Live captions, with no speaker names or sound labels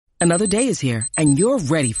Another day is here, and you're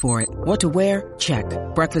ready for it. What to wear? Check.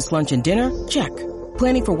 Breakfast, lunch, and dinner? Check.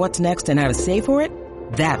 Planning for what's next and how to save for it?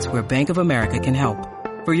 That's where Bank of America can help.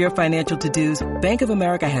 For your financial to-dos, Bank of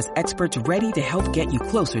America has experts ready to help get you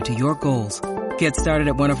closer to your goals. Get started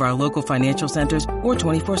at one of our local financial centers or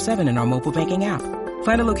 24/7 in our mobile banking app.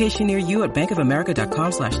 Find a location near you at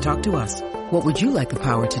bankofamerica.com/talktous. What would you like the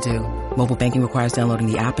power to do? Mobile banking requires downloading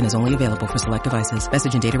the app and is only available for select devices.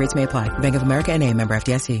 Message and data rates may apply. Bank of America N.A., member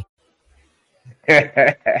FDIC.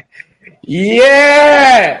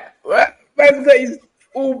 Yeah! Man's got his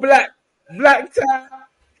all black tie.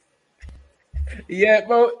 Yeah,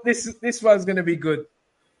 bro, this one's going to be good.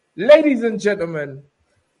 Ladies and gentlemen,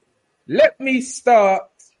 let me start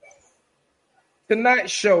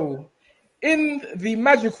tonight's show in the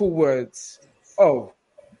magical words of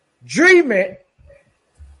dream it,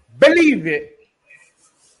 believe it,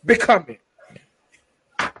 become it.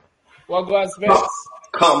 What goes best?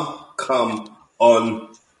 Come on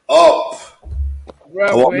up. Right,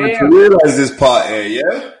 I want you to realize this part here,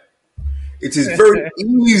 yeah? It is very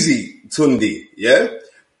easy, Tundi, yeah,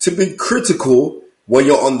 to be critical when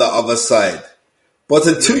you're on the other side. But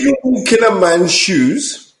until you walk in a man's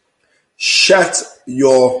shoes, shut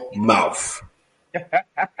your mouth.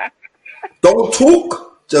 Don't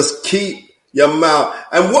talk, just keep your mouth.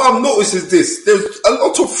 And what I've noticed is this: there's a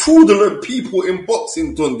lot of fraudulent people in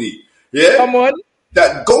boxing, Tundi, yeah? Come on.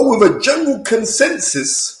 That go with a general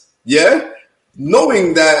consensus, yeah,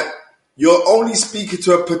 knowing that you're only speaking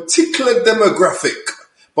to a particular demographic.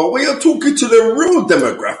 But when you're talking to the real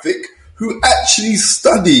demographic who actually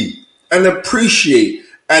study and appreciate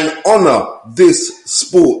and honor this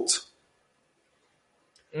sport,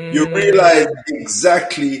 you realize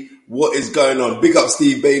exactly what is going on. Big up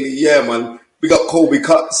Steve Bailey, yeah, man. Big up Colby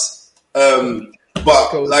Cuts.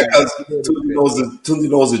 But like as Tundi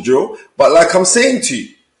knows the drill. But like I'm saying to you,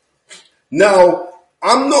 now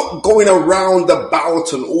I'm not going around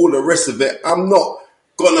about and all the rest of it.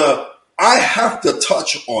 I have to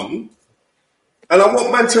touch on, and I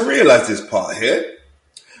want man to realize this part here,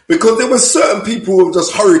 because there were certain people who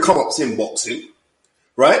just hurry come ups in boxing,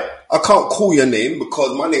 right? I can't call your name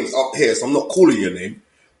because my name's up here, so I'm not calling your name.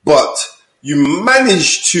 But you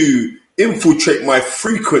managed to infiltrate my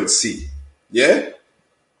frequency, yeah?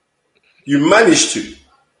 You managed to,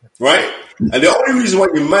 right? And the only reason why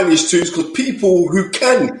you managed to is because people who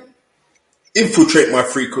can infiltrate my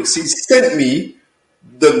frequency sent me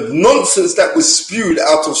the nonsense that was spewed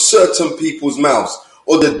out of certain people's mouths,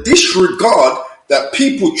 or the disregard that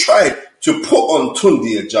people tried to put on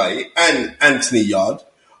Tunde Ajayi and Anthony Yard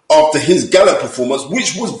after his gala performance,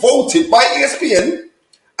 which was voted by ESPN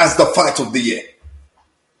as the fight of the year.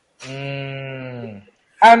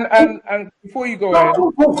 And before you go ahead,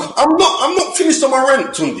 I'm not finished on my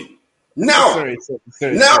rant, Tunde. Now, sorry.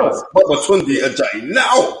 Baba Tunde Ajayi.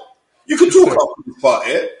 Now, you can talk about this part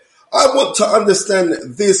here. I want to understand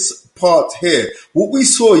this part here. What we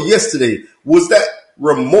saw yesterday, was that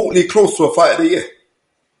remotely close to a fight of the year?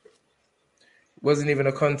 Wasn't even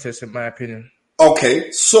a contest, in my opinion.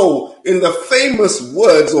 Okay, so in the famous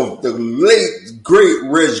words of the late great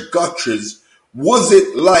Reg Gutierrez, was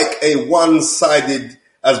it like a one-sided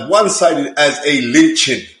as a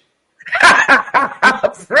lynching?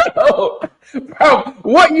 Bro,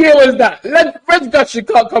 what year was that? Reg Gutierrez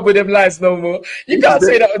can't cover them lies no more. You can't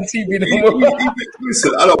say that on TV no more.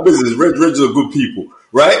 Listen, I don't business. Reg are good people,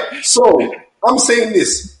 right? So I'm saying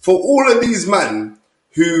this for all of these men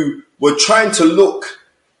who were trying to look,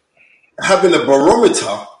 having a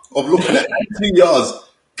barometer of looking at Anthony Yard's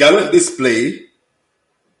gallant display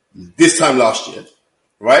this time last year,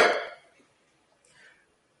 right?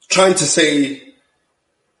 Trying to say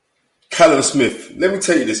Callum Smith. Let me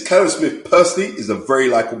tell you this. Callum Smith personally is a very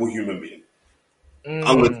likable human being.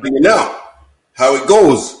 I'm going to tell you now how it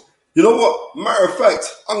goes. You know what? Matter of fact,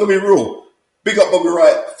 I'm going to be real. Big up Bobby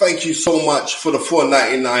Wright. Thank you so much for the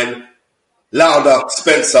 $4.99. Louder,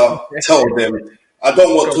 Spencer, tell them. I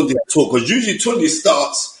don't want Tunde to talk, because usually Tunde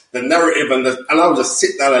starts the narrative and I'll just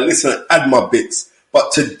sit down and listen and add my bits.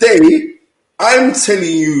 But today, I'm telling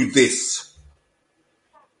you this.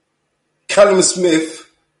 Callum Smith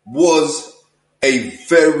was a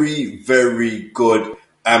very, very good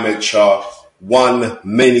amateur, won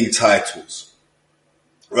many titles,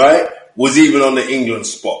 right? Was even on the England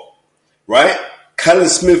spot, right? Callum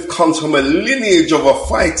Smith comes from a lineage of a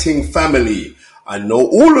fighting family. I know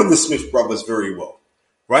all of the Smith brothers very well,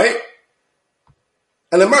 right?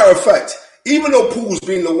 And a matter of fact, even though Paul's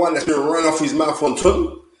been the one that's been run off his mouth on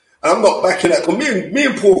Twitter, and I'm not backing that, because me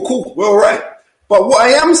and Paul are cool, we're all right. But what I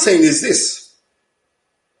am saying is this.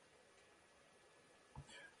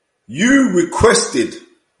 You requested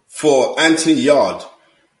for Anthony Yard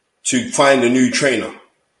to find a new trainer.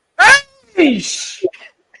 Eish!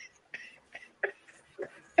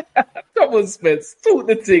 Come on, Spence, talk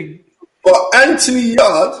the thing. But Anthony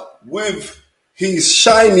Yard, with his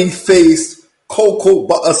shiny face, cocoa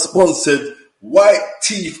butter sponsored, white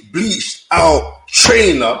teeth bleached out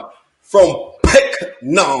trainer from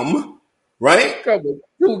Pecknam, right? Come on,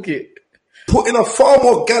 talk it. Put in a far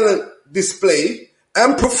more gallant display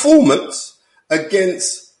and performance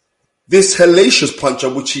against this hellacious puncher,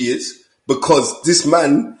 which he is, because this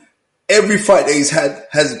man, every fight that he's had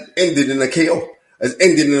has ended in a KO, has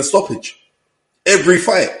ended in a stoppage. Every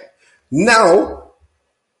fight. Now,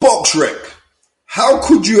 BoxRec, how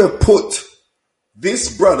could you have put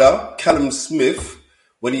this brother, Callum Smith,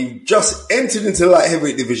 when he just entered into the light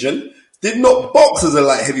heavyweight division, did not box as a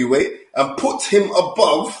light heavyweight, and put him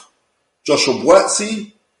above Joshua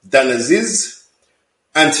Buatsi, Dan Aziz,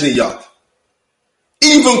 Anthony Yard?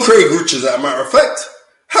 Even Craig Richards, as a matter of fact.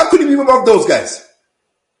 How could he be above those guys?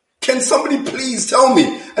 Can somebody please tell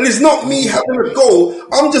me? And it's not me having a go.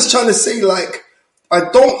 I'm just trying to say, like, I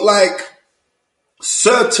don't like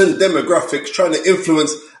certain demographics trying to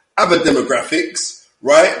influence other demographics,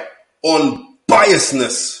 right, on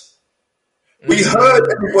biasness. We heard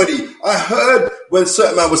everybody. I heard when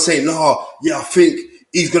certain man was saying, no, yeah, I think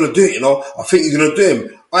he's going to do it, I think he's going to do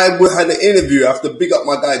him. I had an interview after big up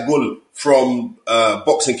my guy Gull from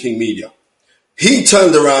Boxing King Media. He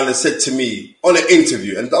turned around and said to me on an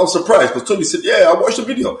interview, and I was surprised because Tony said, yeah, I watched the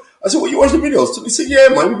video. I said, well, you watch the videos? Tony said, yeah,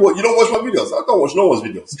 man, you don't watch my videos. I don't watch no one's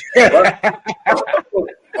videos. Right?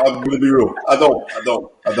 I'm going to be real. I don't. You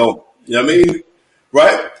know what I mean?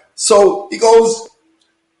 Right? So he goes,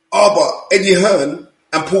 but Eddie Hearn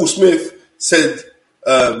and Paul Smith said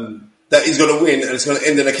that he's going to win and it's going to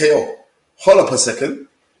end in a KO. Hold up a second.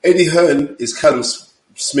 Eddie Hearn is Callum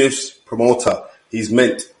Smith's promoter. He's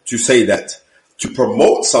meant to say that. To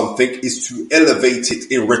promote something is to elevate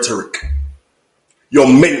it in rhetoric.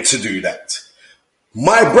 You're meant to do that.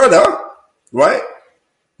 My brother, right?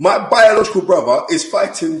 My biological brother is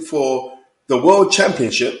fighting for the world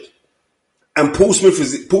championship, and Paul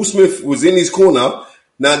Smith was in his corner.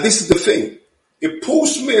 Now, this is the thing. If Paul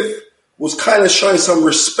Smith was kind of showing some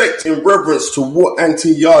respect and reverence to what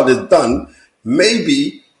Anthony Yard has done,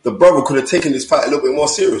 maybe the brother could have taken this fight a little bit more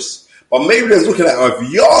serious. But maybe they're looking at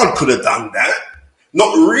if Yard could have done that,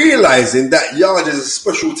 not realizing that Yard is a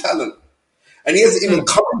special talent. And he hasn't even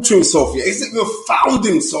come to himself yet. He hasn't even found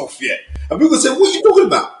himself yet. And people say, what are you talking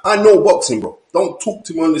about? I know boxing, bro. Don't talk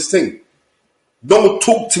to me on this thing. Don't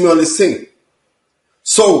talk to me on this thing.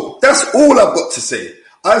 So that's all I've got to say.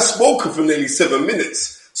 I've spoken for nearly 7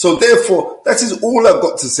 minutes. So therefore, that is all I've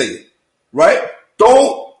got to say. Right?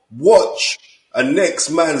 Don't watch a next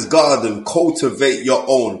man's garden, cultivate your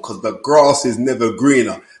own, because the grass is never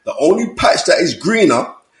greener. The only patch that is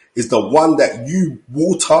greener is the one that you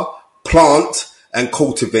water, plant, and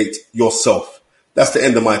cultivate yourself. That's the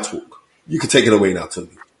end of my talk. You can take it away now, Tony.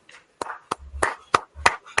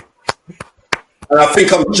 And I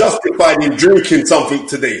think I'm justified in drinking something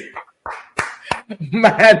today.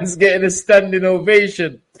 Man's getting a standing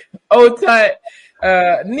ovation. Oh, tight.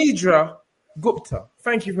 Nidra Gupta,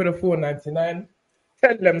 thank you for the $4.99.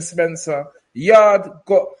 Tell them, Spencer, Yard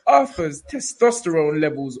got Arthur's testosterone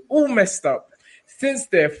levels all messed up since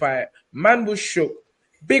their fight. Man was shook.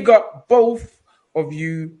 Big up both of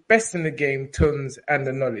you. Best in the game, tons and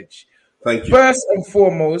the knowledge. Thank you. First and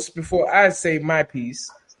foremost, before I say my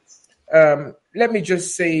piece, let me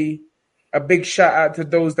just say a big shout out to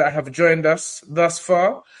those that have joined us thus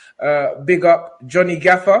far. Big up Johnny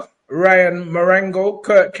Gaffer, Ryan Marango,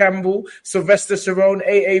 Kurt Campbell, Sylvester Cerrone,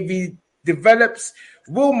 AAV Develops,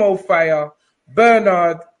 Wilmo Fire,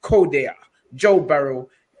 Bernard Kodea, Joe Barrow,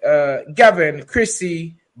 Gavin,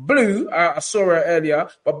 Chrissy, Blue, I saw her earlier,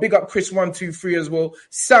 but big up Chris123 as well,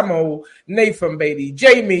 Samo, Nathan Bailey,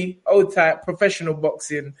 Jamie, O-Type, Professional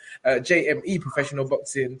Boxing, JME Professional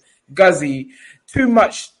Boxing, Guzzy, too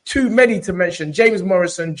many to mention, James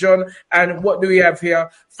Morrison, John, and what do we have here?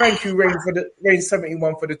 Thank you,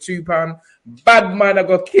 Rain71 for the £2. Bad man, I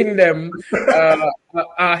got kill them.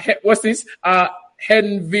 What's this?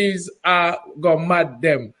 Henvies, I got mad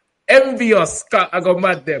them. Envious, I got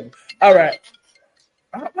mad them. All right.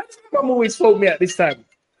 Why does my mum always phone me at this time?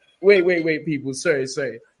 Wait, people. Sorry.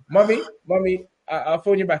 Mommy, I'll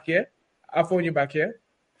phone you back, yeah? I'll phone you back,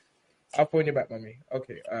 mommy.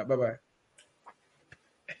 Okay, bye-bye.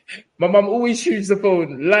 My mum always shoots the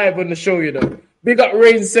phone live on the show, you know. Big up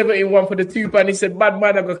Rain71 for the £2. He said, bad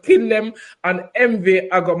man, I got kill them. And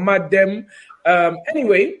Envy, I got mad them. I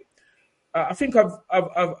think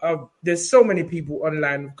I've there's so many people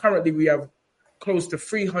online. Currently, we have close to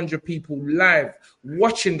 300 people live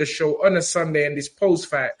watching the show on a Sunday and this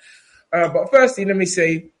post-fight. But firstly, let me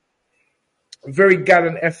say, very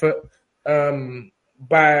gallant effort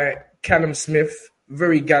by Callum Smith.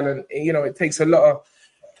 Very gallant. You know, it takes a lot of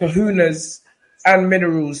kahunas and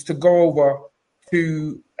minerals to go over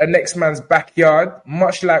to a next man's backyard,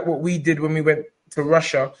 much like what we did when we went to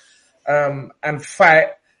Russia, and fight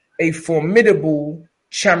a formidable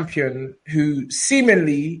champion who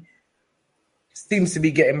seemingly seems to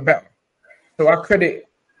be getting better. So I credit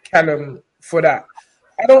Callum for that.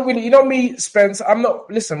 I don't really, you know me, Spence,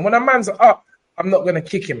 listen, when a man's up, I'm not going to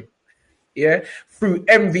kick him, yeah, through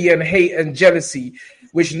envy and hate and jealousy,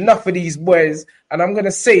 which enough of these boys, and I'm going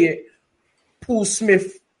to say it, Paul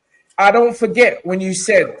Smith, I don't forget when you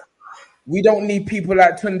said we don't need people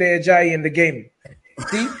like Tunde Ajayi in the game.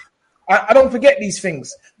 See, I don't forget these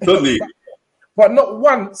things. Totally. But not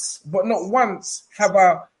once have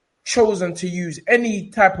I chosen to use any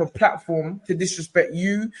type of platform to disrespect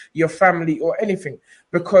you, your family, or anything.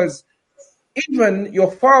 Because even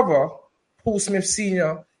your father, Paul Smith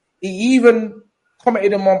Sr., he even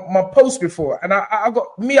commented on my post before, and I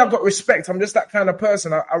got respect. I'm just that kind of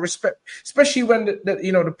person. I respect, especially when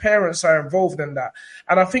the parents are involved in that.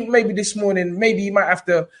 And I think maybe this morning, maybe you might have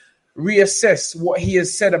to reassess what he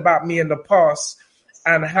has said about me in the past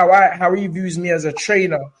and how he views me as a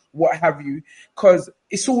trainer, what have you, because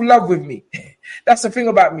it's all love with me. That's the thing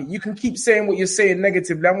about me. You can keep saying what you're saying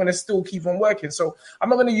negatively. I'm going to still keep on working. So I'm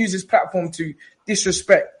not going to use this platform to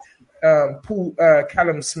disrespect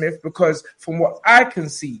Callum Smith, because from what I can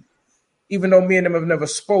see, even though me and him have never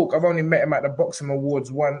spoke, I've only met him at the Boxing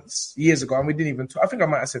Awards once years ago, and we didn't even talk. I think I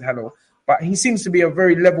might have said hello, but he seems to be a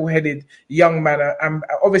very level-headed young man, and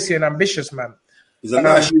obviously an ambitious man. He's a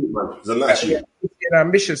nice youth, man. He's a nice youth. An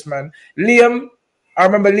ambitious man. Liam, I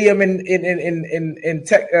remember Liam in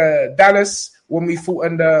Dallas when we fought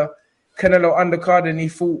under Canelo undercard, and he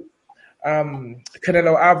fought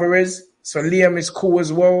Canelo Alvarez. So Liam is cool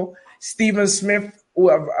as well. Stephen Smith,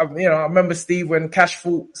 I remember Steve when Cash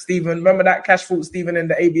fought Stephen. Remember that Cash fought Stephen in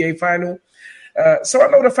the ABA final. So I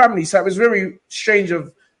know the family. So it was very strange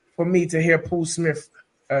for me to hear Paul Smith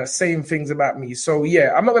saying things about me. So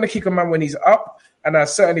yeah, I'm not going to kick a man when he's up, and I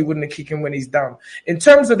certainly wouldn't kick him when he's down. In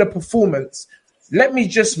terms of the performance, let me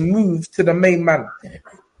just move to the main man,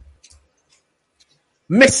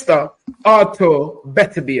 Mr. Artur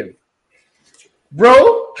Beterbiev.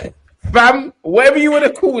 Bro, fam, whatever you want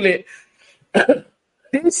to call it,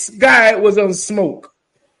 this guy was on smoke.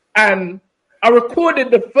 And I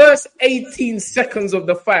recorded the first 18 seconds of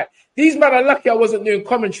the fight. These men are lucky I wasn't doing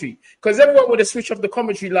commentary, because everyone would have switched off the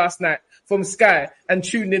commentary last night from Sky and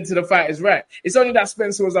tuned into the Fight Is Right. It's only that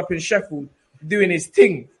Spencer was up in Sheffield doing his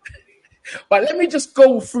thing. But let me just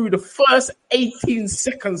go through the first 18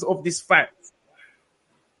 seconds of this fight.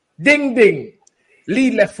 Ding, ding.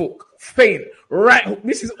 Lead left hook. Feint. Right hook.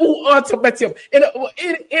 This is all Artur Beterbiev.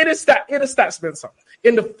 In a stat, Spencer.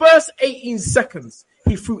 In the first 18 seconds,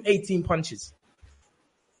 he threw 18 punches.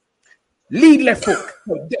 Lead left hook.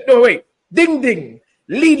 No, wait. Ding, ding.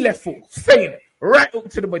 Lead left hook. Feint. Right hook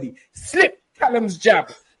to the body. Slip Callum's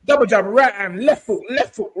jab. Double jab, right hand, left hook,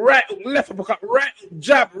 right hook, left uppercut, right hook,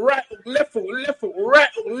 jab, right hook, left hook, right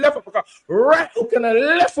hook, left uppercut, right hook, and a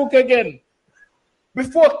left hook again.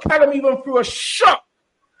 Before Callum even threw a shot.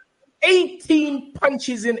 18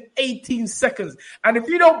 punches in 18 seconds. And if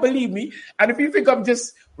you don't believe me, and if you think I'm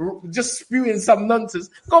just spewing some nonsense,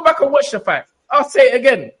 go back and watch the fight. I'll say it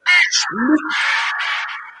again.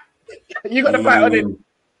 You got the fight on it.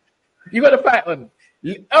 You got the fight on.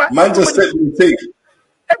 Right, man just sent me the thing.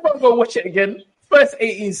 Everyone go watch it again. First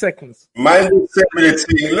 18 seconds. Man just sent me the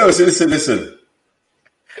thing. Listen.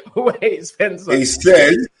 Wait, Spencer. He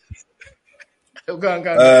said, go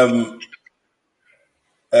on.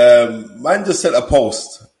 Man just sent a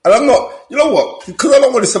post. And I'm not, you know what? Because I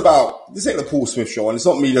don't want this ain't the Paul Smith show, and it's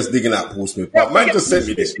not me just digging out Paul Smith. But man just sent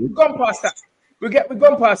me this. We've gone past that. We've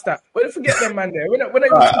gone past that. We don't forget them, man. There. We're not even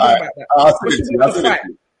talking about that.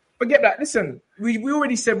 Forget that. Listen, we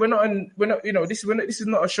already said we're not. This is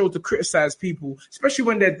not a show to criticize people, especially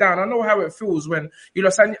when they're down. I know how it feels when you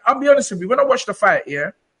lost. And I'll be honest with you. When I watched the fight,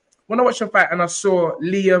 and I saw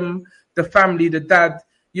Liam, the family, the dad,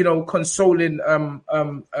 consoling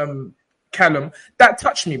Callum, that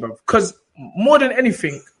touched me, bro. Because more than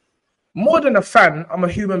anything, more than a fan, I'm a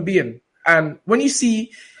human being. And when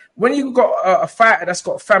you got a fighter that's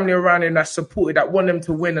got family around him, that's supported, that want them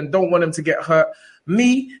to win and don't want them to get hurt,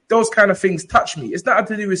 those kind of things touch me. It's nothing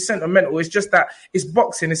to do with sentimental. It's just that it's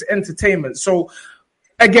boxing, it's entertainment. So,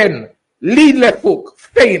 again, lead left hook,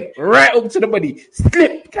 feint, right up to the body,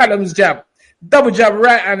 slip Callum's jab, Double jab,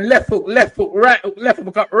 right and left hook, right hook, right hook,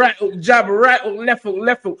 jab, right hook,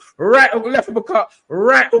 left hook, right hook, left hook,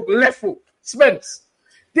 right hook, left hook. Spence,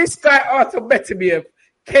 this guy Artur Beterbiev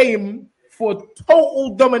came for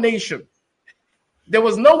total domination. There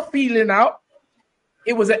was no feeling out.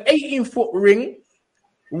 It was an 18-foot ring,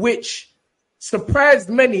 which surprised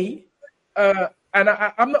many. And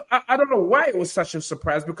I don't know why it was such a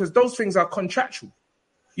surprise, because those things are contractual.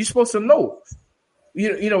 You're supposed to know.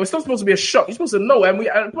 You know, it's not supposed to be a shock. You're supposed to know, and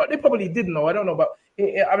they probably did know. I don't know, but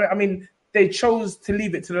I mean, they chose to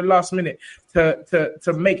leave it to the last minute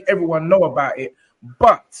to make everyone know about it.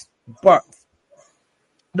 But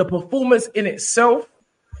the performance in itself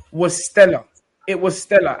was stellar. It was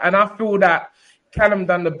stellar, and I feel that Callum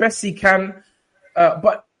done the best he can.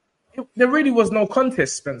 But there really was no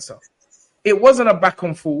contest, Spencer. It wasn't a back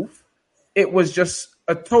and forth. It was just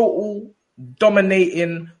a total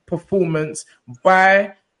dominating performance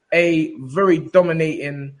by a very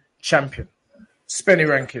dominating champion. Spenny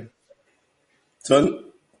ranking. Son,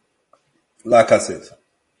 like I said,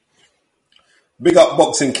 big up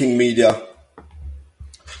Boxing King Media.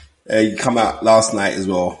 You come out last night as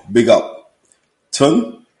well. Big up.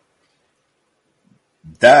 Ton,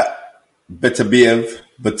 that Beterbiev,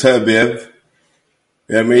 you know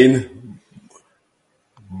what I mean?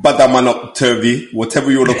 Badamanok Turvy, whatever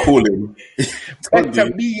you want to call him.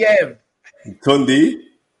 Tundi,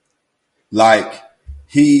 like,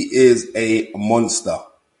 he is a monster,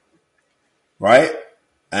 right?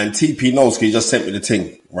 And TP Noski just sent me the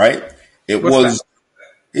thing, right?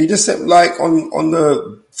 He just sent, like, on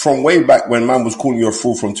the, from way back when man was calling you a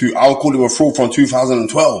fool I'll call him a fool from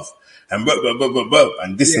 2012, and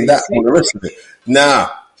and this and that, and all the rest of it. Nah,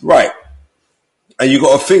 right. And you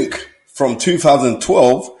got to think, from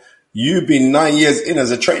 2012, you've been 9 years in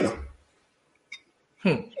as a trainer.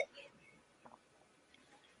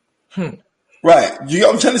 Right. You get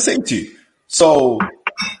what I'm trying to say to you? So,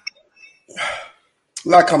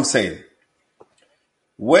 like I'm saying,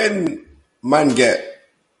 when man get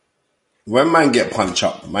punch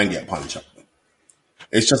up.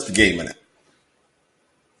 It's just a game, innit?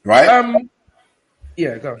 Right?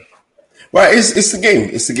 Yeah, go on. Right, it's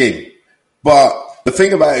the game. But the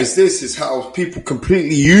thing about it is how people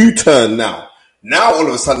completely U-turn now. Now all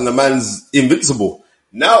of a sudden the man's invincible.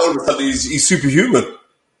 Now all of a sudden he's superhuman.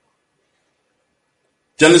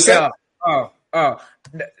 Do you understand?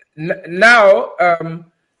 Now,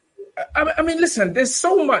 I mean, listen, there's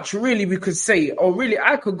so much really we could say, or really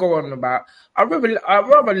I could go on about. I'd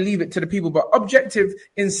rather leave it to the people, but objective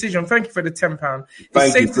incision. Thank you for the £10.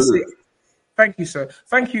 Thank you, sir.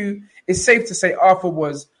 Thank you. It's safe to say Arthur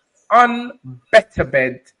was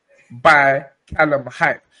unbetterbed by Callum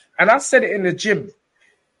hype. And I said it in the gym.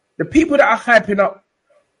 The people that are hyping up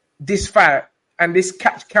this fight and this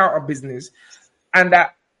catch counter business, and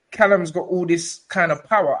that Callum's got all this kind of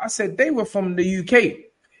power, I said they were from the UK.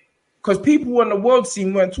 Because people on the world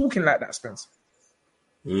scene weren't talking like that, Spencer.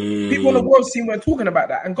 People on the world scene weren't talking about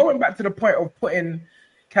that. And going back to the point of putting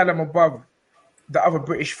Callum above the other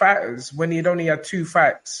British fighters when he'd only had 2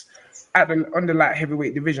 fights at the under light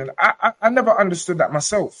heavyweight division, I never understood that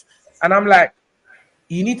myself. And I'm like,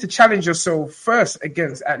 you need to challenge yourself first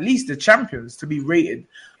against at least the champions to be rated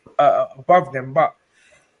above them. But,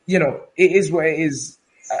 you know, it is what it is.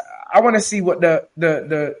 I want to see what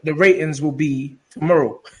the ratings will be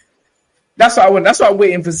tomorrow. That's what I want. That's what I'm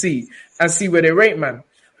waiting to see and see where they rate, man.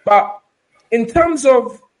 But in terms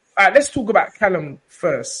of, let's talk about Callum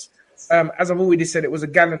first. As I've already said, it was a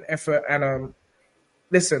gallant effort. And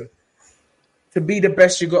listen, to be the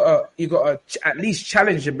best, you gotta at least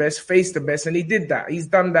challenge the best, face the best, and he did that. He's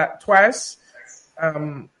done that twice.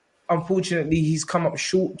 Unfortunately, he's come up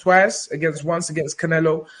short twice, once against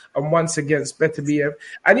Canelo and once against Beterbiev.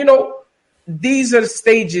 And you know, these are the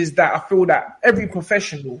stages that I feel that every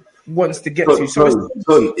professional wants to get to. So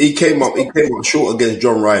he came up short against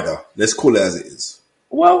John Ryder. Let's call it as it is.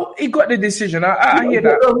 Well, he got the decision. I hear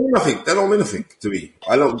that. That don't mean nothing to me.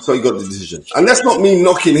 So he got the decision, and that's not me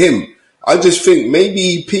knocking him. I just think maybe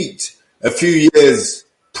he peaked a few years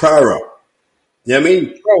prior. You know what I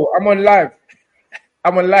mean? Bro, I'm on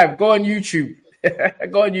live. Go on YouTube.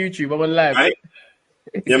 I'm on live. Right?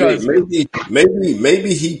 You know what I mean?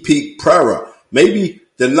 Maybe he peaked prior. Maybe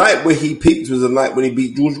the night where he peaked was the night when he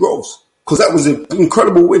beat George Groves. Because that was an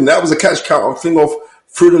incredible win. That was a catch counter thing off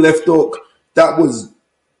through the left hook. That was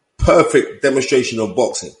perfect demonstration of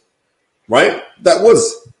boxing. Right? That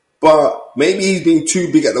was. But maybe he's been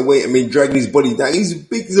too big at the weight and been dragging his body down. He's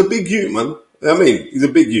a big youth, man. I mean, he's a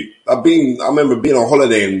big youth. I remember being on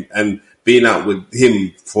holiday and being out with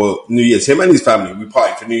him for New Year's. Him and his family, we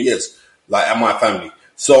partied for New Year's, like at my family.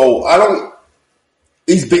 So I don't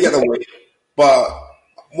He's big at the weight. But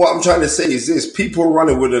what I'm trying to say is this: people are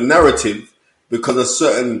running with a narrative because of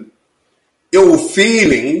certain ill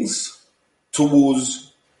feelings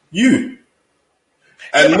towards you.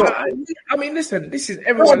 And I mean, listen, this is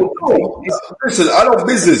everyone. Listen, I don't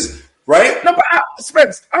business, right? No, but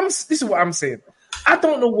Spence, this is what I'm saying. I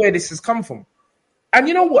don't know where this has come from. And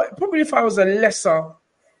you know what? Probably if I was a lesser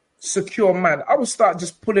secure man, I would start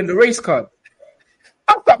just pulling the race card.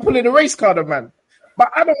 I'll start pulling the race card, man.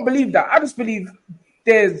 But I don't believe that. I just believe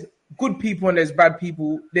there's good people and there's bad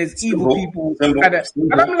people. There's evil people. And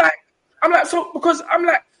I'm like, so because I'm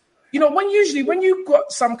like, you know, when you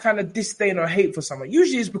got some kind of disdain or hate for someone,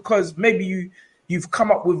 usually it's because maybe you've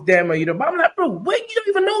come up with them or you know. But I'm like, bro, wait, you don't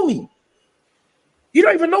even know me. You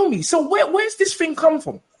don't even know me. So where's this thing come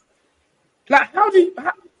from? Like, how do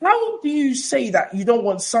you say that you don't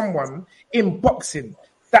want someone in boxing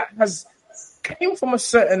that has came from a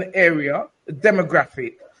certain area, a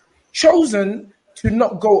demographic, chosen to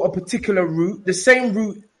not go a particular route, the same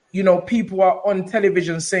route, you know, people are on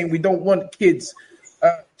television saying we don't want kids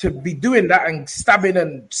to be doing that and stabbing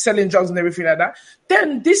and selling drugs and everything like that.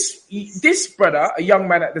 Then this brother, a young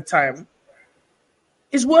man at the time,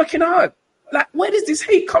 is working hard. Like, where does this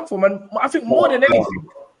hate come from? And I think more than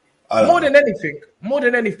anything,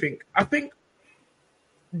 I think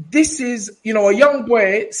this is, you know, a young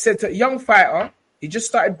boy said to a young fighter, he just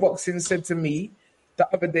started boxing, said to me the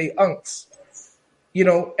other day, Unks, you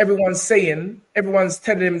know, everyone's telling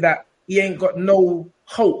him that he ain't got no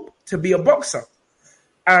hope to be a boxer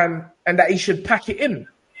and that he should pack it in.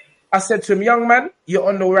 I said to him, young man, you're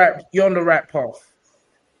on the right path.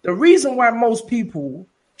 The reason why most people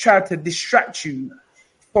try to distract you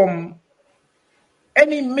from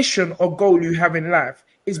any mission or goal you have in life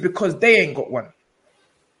is because they ain't got one.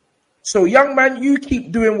 So, young man, you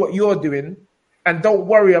keep doing what you're doing and don't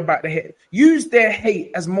worry about the hate. Use their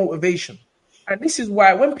hate as motivation. And this is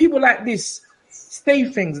why when people like this say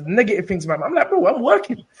things, negative things about me, I'm like, bro, I'm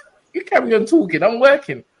working. You carry on talking, I'm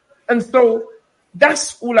working. And so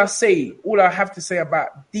that's all I say, all I have to say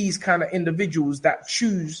about these kind of individuals that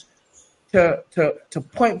choose to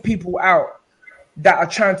point people out that are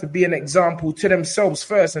trying to be an example to themselves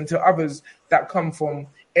first and to others that come from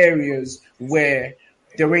areas where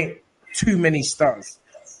there ain't too many stars.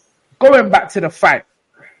 Going back to the fight,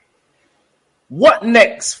 what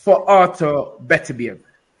next for Arthur Beterbiev?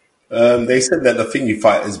 They said that the thingy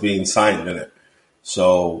fight is being signed, isn't it?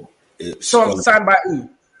 So signed by who?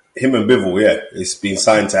 Him and Bivol, yeah. It's been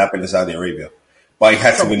signed to happen in Saudi Arabia. But he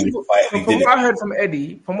had to win the fight. From what I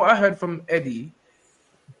heard from Eddie,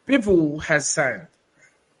 Bivol has signed.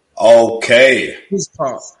 Okay. His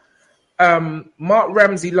part. Mark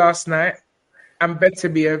Ramsey last night and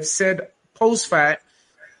Beterbiev said post-fight,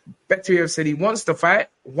 Beterbiev said he wants the fight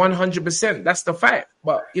 100%. That's the fight.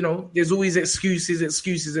 But, you know, there's always excuses.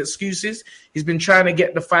 He's been trying to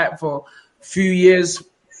get the fight for a few years,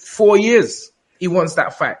 4 years. He wants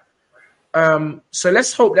that fight. So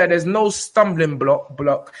let's hope that there's no stumbling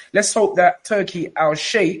block. Let's hope that Turki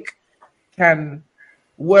Al-Sheikh can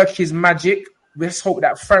work his magic. Let's hope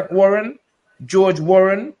that Frank Warren, George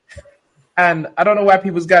Warren, and I don't know why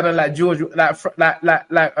people's going like George, like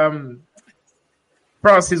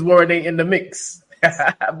Francis Warren ain't in the mix.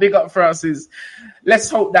 Big up Francis. Let's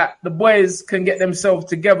hope that the boys can get themselves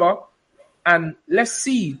together and let's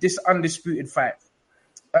see this undisputed fight.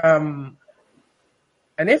 And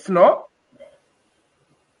if not,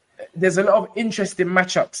 there's a lot of interesting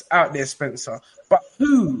matchups out there, Spencer. But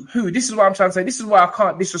who? This is what I'm trying to say. This is why I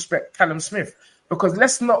can't disrespect Callum Smith. Because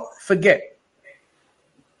let's not forget,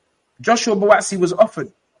 Joshua Buatsi was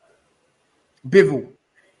offered Bivol.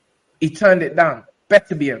 He turned it down.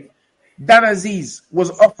 Beterbiev. Dan Aziz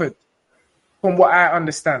was offered, from what I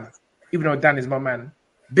understand, even though Dan is my man,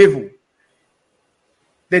 Bivol.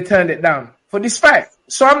 They turned it down for this fight.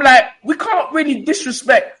 So I'm like, we can't really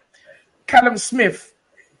disrespect Callum Smith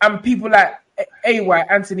and people like AY,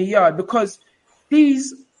 Anthony Yard, because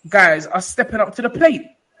these guys are stepping up to the plate.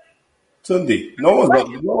 Tundi,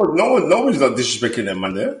 nobody's not disrespecting them,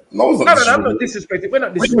 man. There, I'm not disrespecting. We're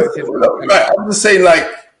not disrespecting. Right, I'm just saying, like,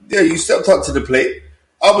 yeah, you stepped up to the plate.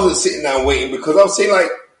 I wasn't sitting there waiting because I was saying,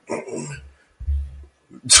 like,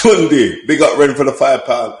 Tundi, big up, ready for the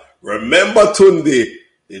 £5. Remember, Tundi,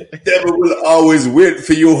 the devil will always wait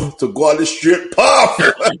for you to go on the straight path.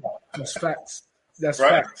 That's facts.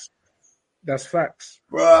 That's facts.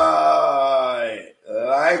 Right.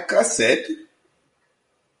 Like I said,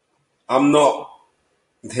 I'm not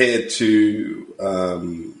here to.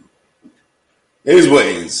 It is what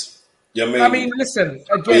it is. You know what I mean? Listen,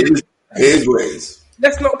 again. It is what it is.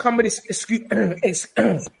 Let's not come with this excuse.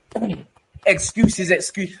 Excuses.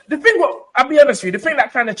 The thing, what I'll be honest with you, the thing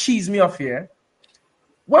that kind of cheesed me off here,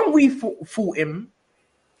 when we fought him,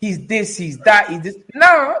 he's this, he's that, he's this.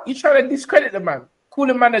 Now you're trying to discredit the man, call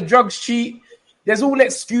him man a drugs cheat. There's all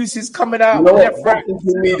excuses coming out. You know what?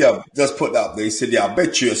 The media just put that up. They said, "Yeah, I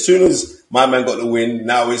bet you as soon as my man got the win,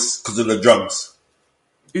 now it's because of the drugs."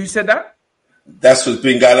 Who said that? That's what's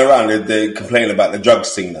been going around. They're complaining about the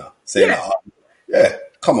drugs thing now. Saying, yeah,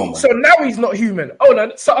 come on, man. So now he's not human. Hold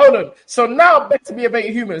on. So now Beterbiev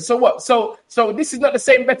ain't human. So what? So this is not the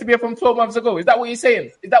same Beterbiev from 12 months ago. Is that what you're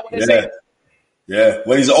saying? Is that what they're saying? Yeah,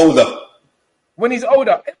 when he's older.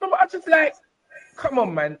 I just like, come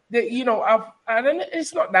on, man. And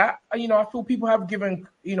it's not that. I feel people have given,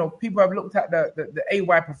 people have looked at the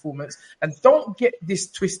AY performance, and don't get this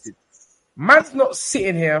twisted. Man's not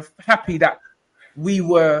sitting here happy that we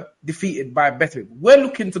were defeated by Beterbiev. We're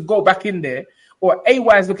looking to go back in there, or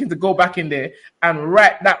AY is looking to go back in there and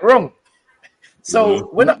right that wrong. So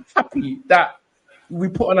we're not happy that we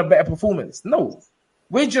put on a better performance. No,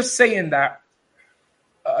 we're just saying that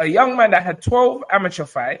a young man that had 12 amateur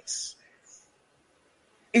fights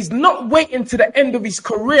is not waiting to the end of his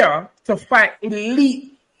career to fight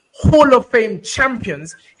elite Hall of Fame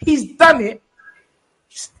champions. He's done it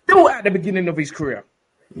still at the beginning of his career.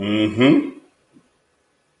 Mm-hmm.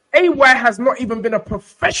 AY has not even been a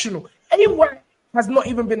professional. AY has not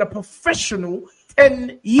even been a professional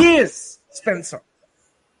 10 years, Spencer.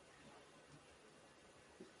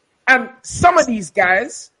 And some of these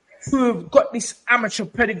guys who have got this amateur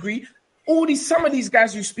pedigree, some of these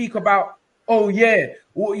guys who speak about, oh yeah,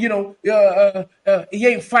 well, he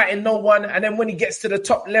ain't fighting no one, and then when he gets to the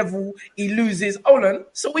top level, he loses. Hold on.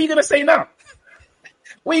 So what are you gonna say now?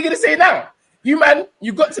 What are you gonna say now? You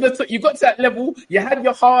got to that level. You had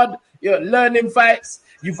your learning fights.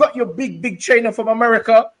 You got your big trainer from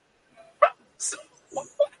America. So what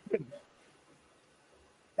happened?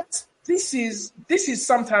 This is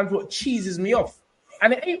sometimes what cheeses me off,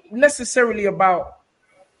 and it ain't necessarily about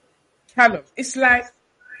Callum. It's like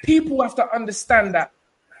people have to understand that.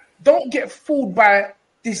 Don't get fooled by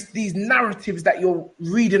these narratives that you're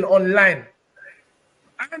reading online.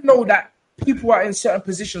 I know that people are in certain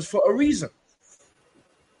positions for a reason.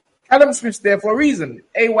 Callum Smith's there for a reason.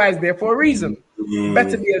 AY is there for a reason.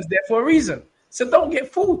 Beterbiev is there for a reason. So don't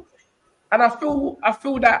get fooled. And I feel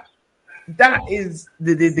that is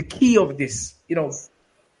the key of this.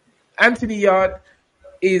 Anthony Yard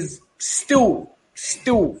is still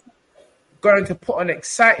going to put on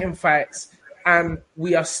exciting fights, and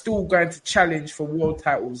we are still going to challenge for world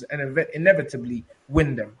titles and inevitably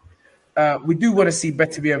win them. We do want to see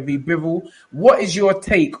Beterbiev v Bivol. What is your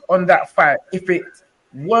take on that fight if it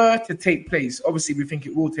were to take place? Obviously, we think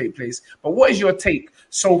it will take place, but what is your take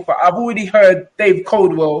so far? I've already heard Dave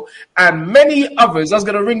Coldwell and many others. I was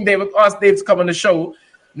going to ring Dave, ask Dave to come on the show.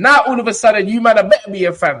 Now, all of a sudden, you man are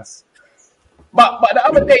Beterbiev fans. But the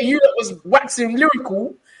other day, you was waxing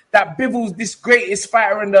lyrical that Bivol's this greatest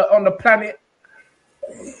fighter on the planet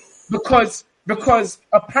because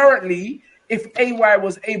apparently, if AY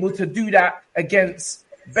was able to do that against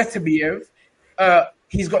Beterbiev,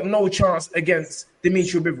 he's got no chance against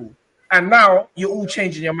Dimitri Bivol. And now you're all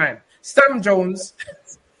changing your mind. Sam Jones,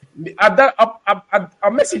 I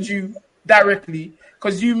message you directly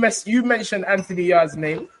because you mentioned Anthony Yard's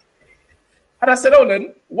name. And I said, hold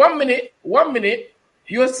on, 1 minute,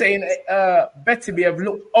 you're saying Beterbiev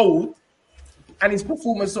looked old and his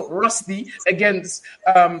performance looked rusty against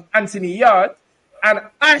Anthony Yard. And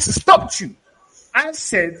I stopped you. I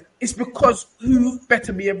said it's because who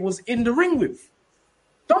Beterbiev was in the ring with.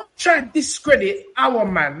 Don't try to discredit our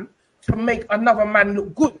man to make another man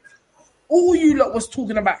look good. All you lot was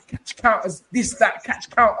talking about catch counters, this, that,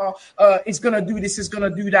 catch counter, is going to do this, is going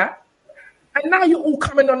to do that. And now you're all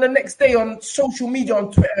coming on the next day on social media,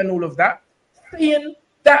 on Twitter and all of that, saying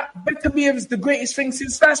that Beterbiev is the greatest thing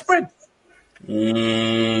since sliced bread.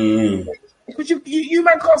 Because you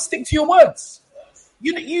man can't stick to your words.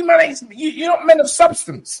 You man you're not men of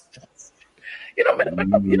substance. You're not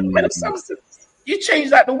men of substance. You change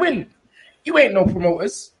like the wind. You ain't no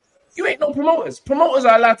promoters. Promoters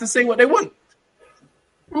are allowed to say what they want.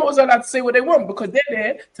 Promoters are allowed to say what they want because they're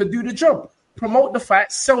there to do the job. Promote the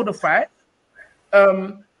fight, sell the fight.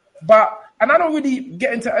 And I don't really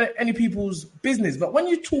get into any people's business, but when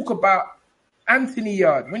you talk about Anthony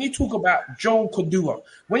Yard, when you talk about Joe Cordua,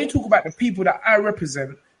 when you talk about the people that I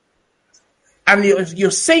represent, and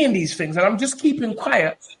you're saying these things, and I'm just keeping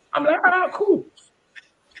quiet, I'm like, cool.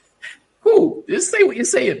 Just say what you're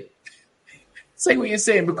saying. Say what you're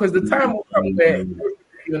saying, because the time will come where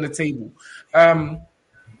you're on the table.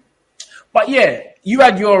 But yeah, you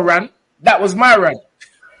had your rant. That was my rant.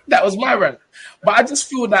 That was my rant. But I just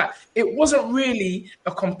feel that it wasn't really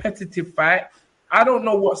a competitive fight. I don't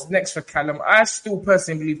know what's next for Callum. I still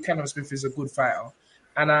personally believe Callum Smith is a good fighter,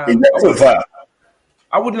 and I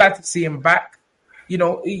would like to see him back.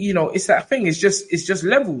 It's that thing. It's just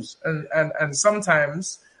levels, and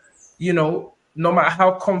sometimes, no matter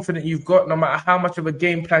how confident you've got, no matter how much of a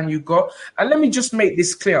game plan you've got, and let me just make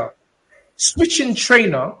this clear: switching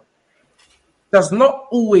trainer does not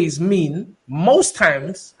always mean most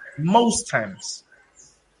times,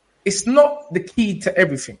 it's not the key to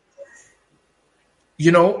everything.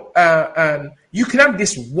 And you can have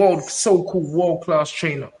this so-called world-class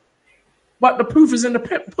trainer, but the proof is in the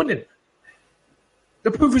pudding.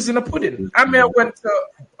 The proof is in the pudding. Amir went to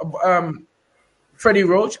Freddie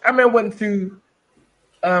Roach. Amir went through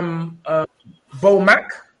Bo Mac.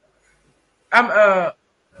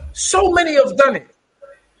 So many have done it,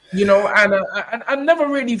 and I've never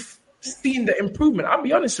really seen the improvement. I'll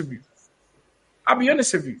be honest with you.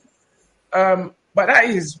 But that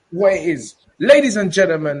is what it is. Ladies and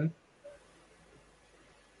gentlemen,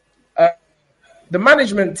 the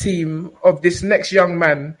management team of this next young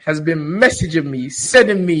man has been messaging me,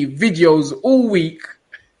 sending me videos all week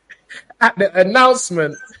at the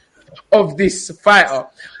announcement of this fighter.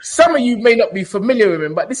 Some of you may not be familiar with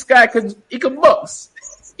him, but this guy can box.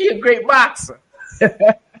 He's a great boxer.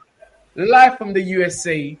 Live from the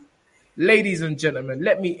USA, ladies and gentlemen,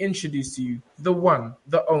 let me introduce to you the one,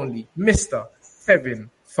 the only, Mr.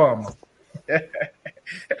 Kevin Farmer.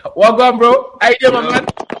 Welcome, bro. How you doing, my man?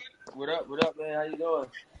 What up, man? How you doing?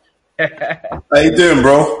 How you doing,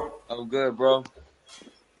 bro? I'm good, bro.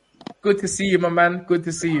 Good to see you, my man. Good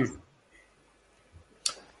to see you.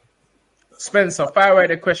 Spencer, fire away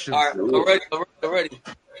the questions. All right, I'm ready.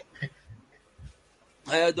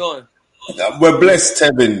 How you doing? We're blessed,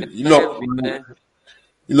 Tevin.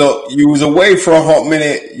 You was away for a hot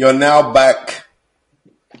minute. You're now back.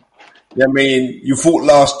 You fought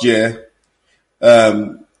last year.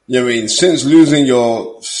 Since losing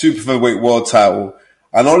your super featherweight world title,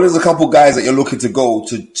 I know there's a couple guys that you're looking to go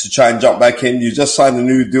to try and jump back in. You just signed a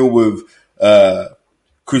new deal with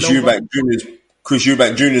Chris Eubank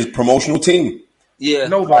Jr.'s promotional team. Yeah.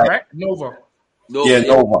 Nova, right? Nova.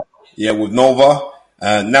 Nova. Yeah, with Nova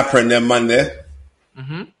and Napa and them man there.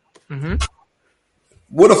 Mm-hmm.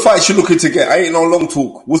 What are the fights you're looking to get? I ain't no long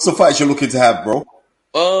talk. What's the fights you're looking to have, bro?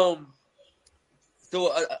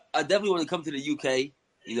 So I definitely want to come to the UK.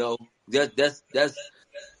 That's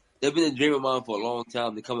been a dream of mine for a long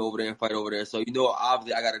time to come over there and fight over there. So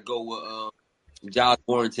obviously I got to go with Josh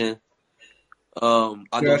Warrington.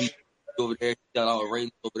 I know he's over there. He got all the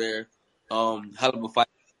range over there. Hell of a fight.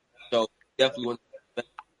 So definitely want to.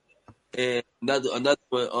 And another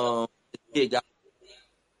one. Kid got.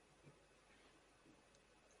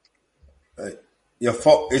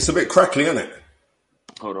 It's a bit crackly, isn't it?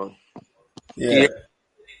 Hold on. Yeah.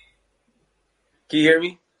 Can you hear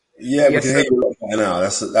me? Yeah, we can hear you a lot better now.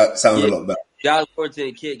 That sounds a lot better. Josh Warrington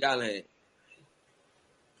and Kid Galahad.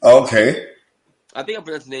 Okay. I think I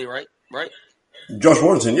pronounced the name right? Josh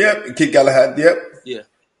Warrington, yep. Kid Galahad, yep.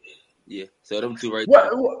 Yeah. So them two right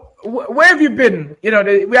there. Where have you been?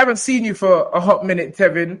 We haven't seen you for a hot minute,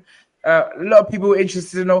 Tevin. A lot of people are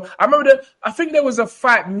interested to know. I think there was a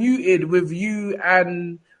fight muted with you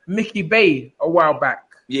and Mickey Bay a while back.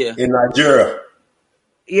 Yeah. In Nigeria.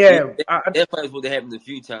 Yeah. That fight's what happened a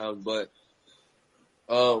few times, but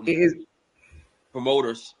it is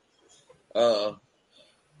promoters.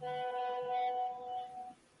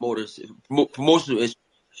 Promotional issue.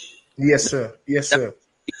 Yes, sir.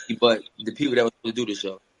 But the people that were supposed to do the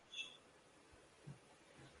show.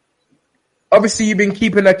 Obviously, you've been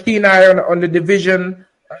keeping a keen eye on the division.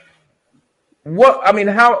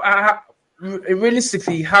 How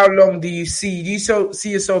realistically, how long do you see? Do you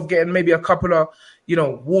see yourself getting maybe a couple of,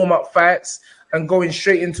 warm-up fights and going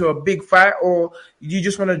straight into a big fight, or do you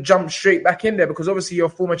just want to jump straight back in there? Because obviously you're a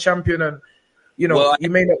former champion and, you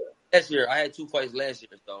may not. Last year, I had 2 fights last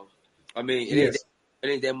year, so it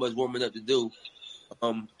ain't that much warming up to do.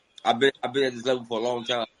 I've been at this level for a long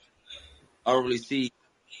time. I don't really see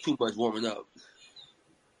too much warming up.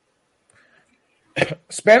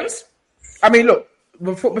 Spence? Look,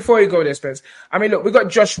 before you go there, Spence. Look, we got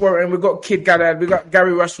Josh Warren, we got Kid Galahad, we got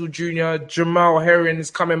Gary Russell Jr., Jamal Herring is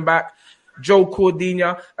coming back, Joe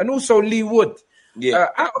Cordina, and also Lee Wood. Yeah.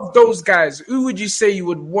 Out of those guys, who would you say you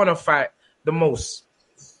would want to fight the most?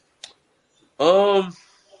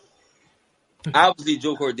 Obviously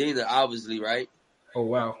Joe Cordina, right? Oh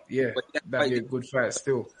wow, yeah, that'd be a good fight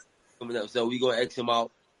still. Coming up, so we gonna X him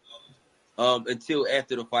out until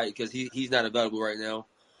after the fight because he's not available right now.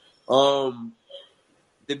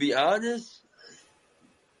 To be honest,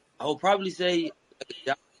 I would probably say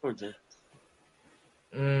John Thornton.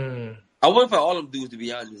 Mm. I wouldn't fight all them dudes, to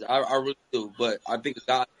be honest. I really do, but I think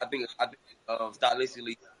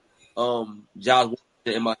stylistically, Josh Washington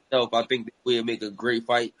and myself, I think that we'll make a great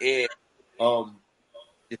fight, and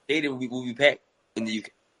the stadium will be packed in the UK.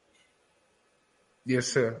 Yes,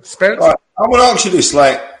 sir. Spence? Right, I want to ask you this.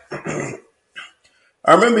 Like,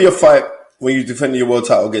 I remember your fight when you defended your world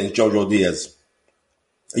title against Jojo Diaz.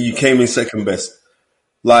 And you came in second best.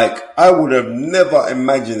 Like, I would have never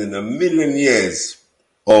imagined in a million years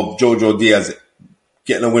of Jojo Diaz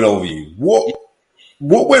getting a win over you. What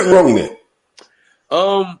went wrong there?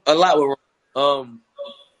 A lot went wrong.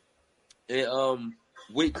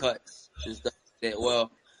 Weight cuts and stuff like that.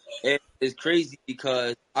 Well, and it's crazy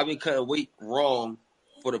because I've been cutting weight wrong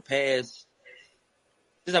for the past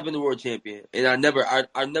since I've been the world champion, and I never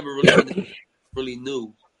really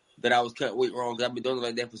knew that I was cutting weight wrong because I've been doing it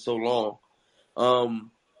like that for so long.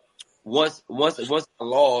 Once I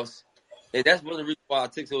lost, and that's one of the reasons why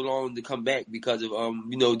it took so long to come back because of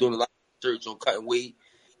doing a lot of research on cutting weight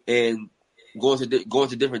and going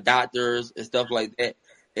to different doctors and stuff like that.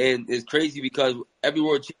 And it's crazy because every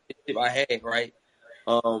world championship I had, right,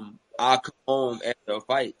 I come home after a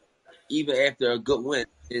fight, even after a good win,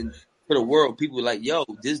 and to the world, people were like, "Yo,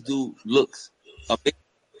 this dude looks amazing."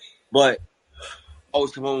 But I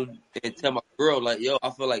always come home and tell my girl, like, "Yo, I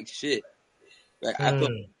feel like shit. Like I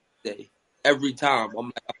feel day every time. I'm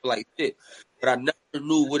like, I feel like shit." But I never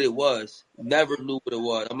knew what it was. Never knew what it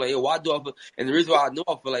was. I'm like, "Yo, why do I feel?" And the reason why I know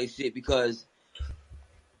I feel like shit because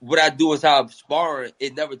what I do is how I'm sparring.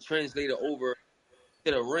 It never translated over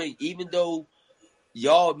to the ring, even though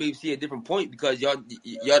y'all may see a different point because y'all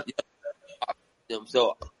them.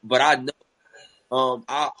 So, but I know,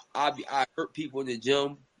 I hurt people in the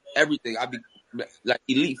gym, everything. I be like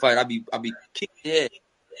elite fight. I be kicking head.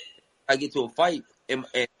 I get to a fight and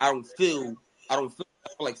I feel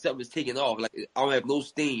like something is taking off. Like I don't have no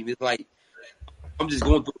steam. It's like I'm just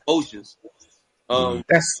going through emotions.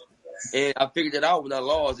 And I figured it out when I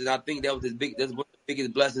lost, and I think that's one of the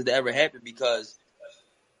biggest blessings that ever happened because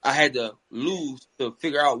I had to lose to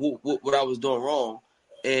figure out what I was doing wrong,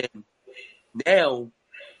 and now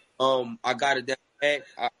I got it down back.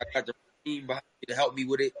 I got the team behind me to help me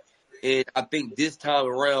with it, and I think this time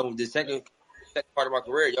around, the second part of my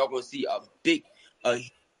career, y'all gonna see a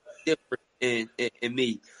huge difference in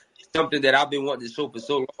me. Something that I've been wanting to show for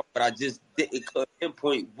so long, but I just didn't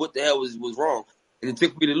pinpoint what the hell was wrong. And it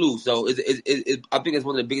took me to lose. So I think it's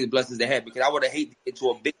one of the biggest blessings they had because I would have hated to get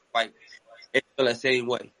to a big fight and feel that same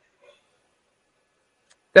way.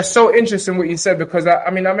 That's so interesting what you said because I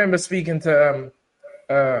remember speaking to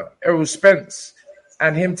Errol Spence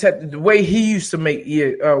and him the way he used to make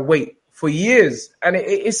weight for years, and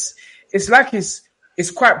it's like it's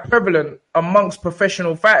quite prevalent amongst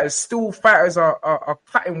professional fighters. Still, fighters are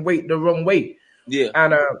cutting weight the wrong way. Yeah,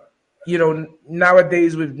 and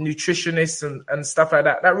nowadays with nutritionists and stuff like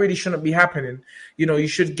that really shouldn't be happening. You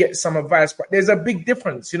should get some advice, but there's a big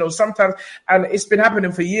difference. Sometimes, and it's been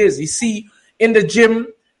happening for years. You see, in the gym,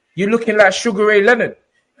 you're looking like Sugar Ray Leonard.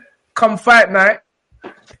 Come fight night,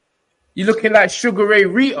 you're looking like Sugar Ray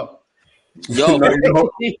Rita. Yo, you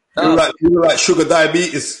look like sugar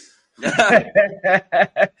diabetes.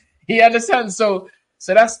 He understands. So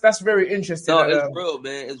that's very interesting. No, it's real,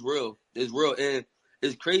 man. It's real, and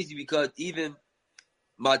it's crazy because even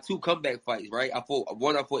my two comeback fights, right? I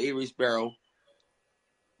fought Avery Sparrow.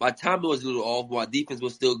 My timing was a little off. My defense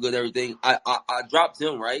was still good. Everything. I dropped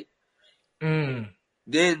him, right?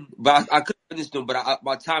 Then, but I couldn't finish him. But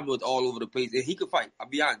my timing was all over the place, and he could fight. I'll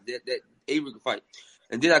be honest, that Avery could fight.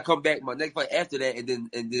 And then I come back my next fight after that, and then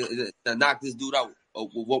I knock this dude out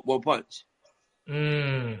with one punch.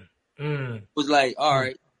 It was like, all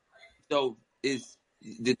right. So it's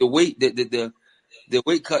the weight the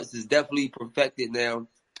weight cuts is definitely perfected now, and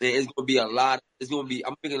it's gonna be I'm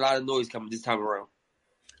making a lot of noise coming this time around.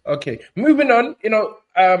 Okay, moving on.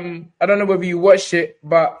 I don't know whether you watched it,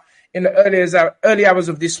 but in the early hours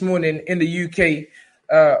of this morning in the UK,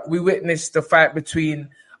 we witnessed the fight between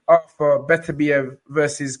Arthur Beterbiev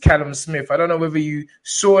versus Callum Smith. I don't know whether you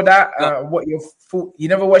saw that. No. What your thought? You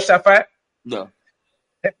never watched that fight? No.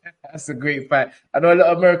 That's a great fight. I know a lot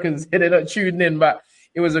of Americans they're not tuning in, but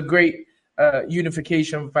it was a great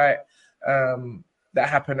unification fight that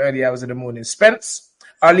happened early hours of the morning. Spence,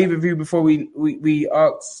 I'll leave it with you before we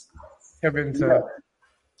ask Kevin to. Yeah.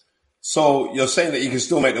 So you're saying that you can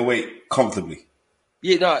still make the weight comfortably?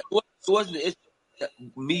 Yeah, no, it wasn't the issue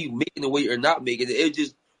me making the weight or not making it. It was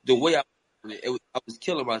just the way I was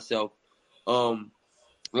killing myself.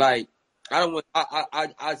 Like I don't want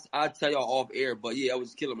I tell y'all off air, but yeah, I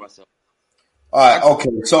was killing myself. All right, okay.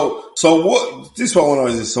 So what? This is what I want to know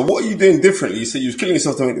is this. So what are you doing differently? You said you was killing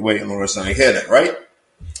yourself to make the weight and all that stuff. I hear that, right?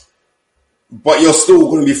 But you're still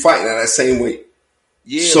going to be fighting at that same weight.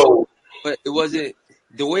 Yeah, so, but it wasn't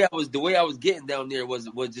the way I was getting down there was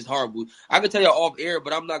just horrible. I can tell you off air,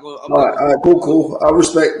 but I'm not going. all right, cool. I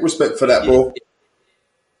respect for that, bro. Yeah.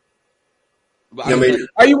 But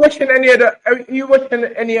are you watching any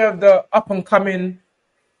of the up and coming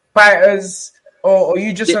fighters, or are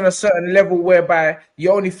you just on a certain level whereby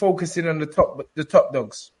you're only focusing on the top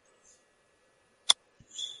dogs?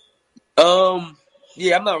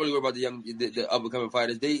 Yeah, I'm not really worried about the up and coming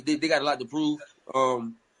fighters. They got a lot to prove.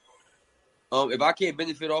 If I can't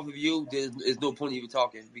benefit off of you, there's no point even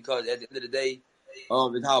talking, because at the end of the day,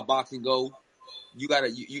 it's how boxing go. You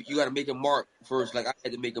gotta make a mark first. Like I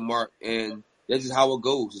had to make a mark, and that's just how it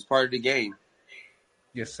goes. It's part of the game.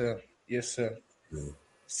 Yes, sir.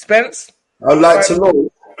 Spence, I'd like to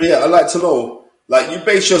know. Yeah, I'd like to know. Like, you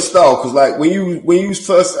base your style, because like when you was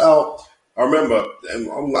first out, I remember, and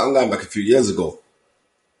I'm going back a few years ago,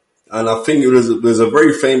 and I think there's a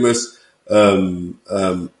very famous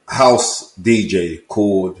house DJ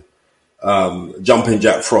called Jumping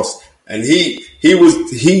Jack Frost, and he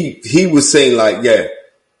was saying, like, yeah,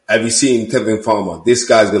 have you seen Tevin Farmer? This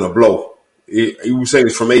guy's gonna blow. He was saying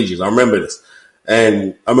this from ages. I remember this,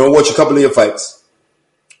 and I remember watching a couple of your fights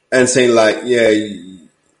and saying, like, yeah,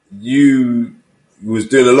 you was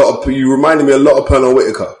doing a lot of. You reminded me a lot of Pernell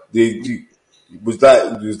Whitaker. Was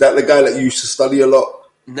that the guy that you used to study a lot?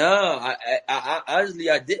 No, I honestly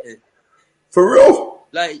I didn't. For real?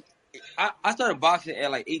 Like, I started boxing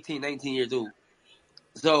at like 18, 19 years old.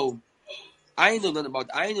 So I ain't know nothing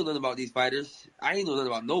about these fighters. I ain't know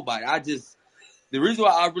nothing about nobody. The reason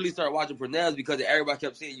why I really started watching Pernell is because everybody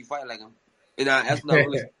kept saying you fight like him, and that's not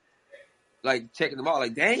really like checking them out.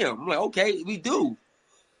 Like, damn, I'm like, okay, we do.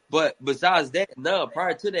 But besides that, no.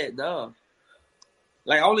 Prior to that, no.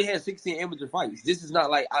 Like, I only had 16 amateur fights. This is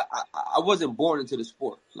not like I wasn't born into the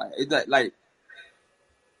sport. Like, it's not like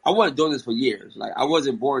I wasn't doing this for years. Like, I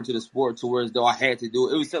wasn't born into the sport to where as though I had to do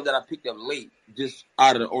it. It was something that I picked up late, just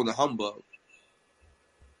on the humbug.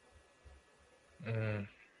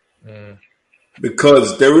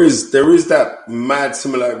 Because there is that mad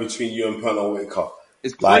similarity between you and Pernell Whitaker.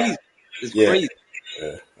 It's crazy. It's crazy.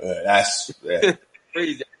 That's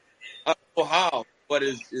crazy. I don't know how, but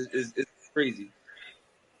it's crazy.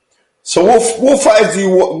 So what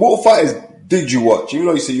fighters did you watch? Even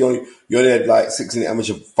though you said you only had like 16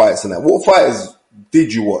 amateur fights and that. What fighters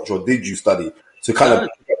did you watch or did you study to kind of?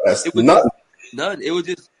 None. It was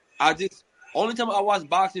just only time I watched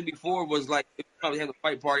boxing before was like if I was having a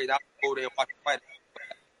fight party and I would go there and watch the fight.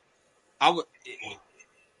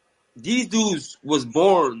 These dudes was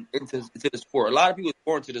born into the sport. A lot of people was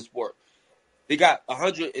born to the sport. They got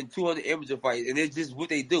 100 and 200 amateur fights, and it's just what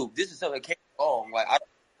they do. This is something that came along. Like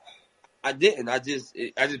I didn't. I just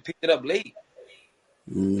picked it up late.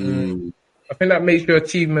 I think that makes your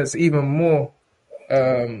achievements even more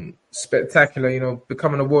spectacular. You know,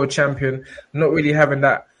 becoming a world champion, not really having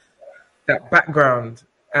that background,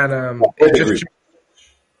 and it just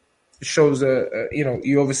shows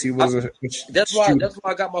you obviously was that's why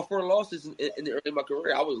I got my 4 losses in the early of my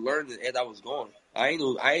career. I was learning as I was going. I ain't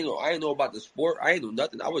know about the sport. I ain't know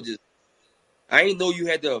nothing. I ain't know you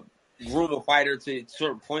had to groom a fighter to a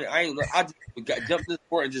certain point. I just jumped in the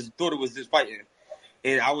sport and just thought it was just fighting.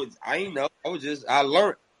 And I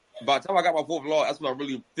learned. By the time I got my 4th law, that's when I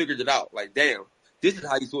really figured it out. Like, damn, this is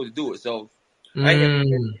how you're supposed to do it. So I ain't had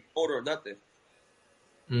to order or nothing.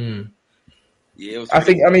 Yeah, it was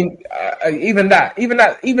crazy. Even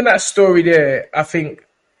that story there, I think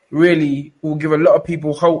really will give a lot of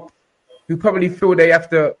people hope who probably feel they have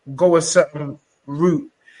to go a certain route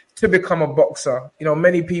to become a boxer. You know,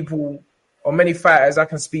 many people or many fighters, I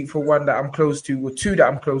can speak for one that I'm close to or 2 that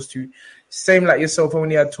I'm close to, same like yourself,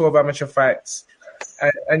 only had 12 amateur fights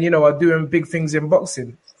and are doing big things in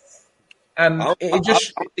boxing. And I think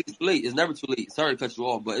it's too late. It's never too late. Sorry to cut you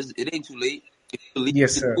off, but it ain't too late. If you believe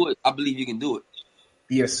yes, you sir. can do it, I believe you can do it.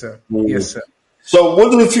 Yes, sir. Yes, sir. So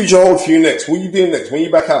what does the future hold for you next? What are you doing next? When you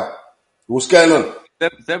back out? What's going on?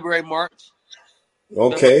 February, March.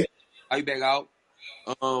 Okay. I'll be back out.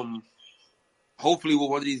 Hopefully with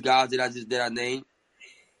one of these guys that I named.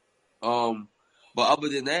 But other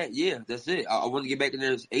than that, yeah, that's it. I want to get back in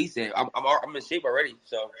there ASAP. I'm in shape already,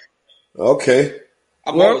 so. Okay.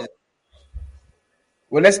 Well,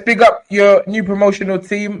 let's big up your new promotional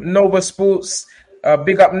team, Nova Sports.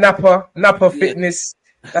 Big up Napa Fitness.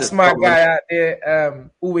 That's my guy out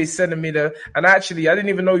there. Always sending me and actually, I didn't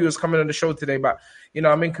even know you was coming on the show today, but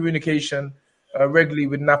I'm in communication regularly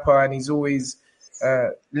with Napa, and he's always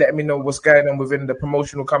letting me know what's going on within the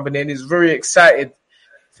promotional company, and he's very excited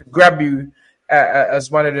to grab you as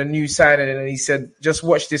one of the new signings. And he said, "Just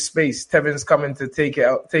watch this space. Tevin's coming to take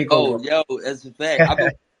over." Oh, yo, that's a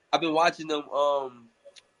fact. I've been watching them for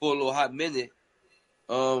a little hot minute,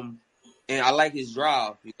 and I like his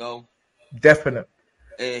drive. Definite.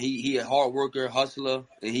 And he a hard worker, hustler,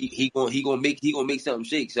 and he gonna make something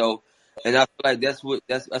shake. So, and I feel like that's what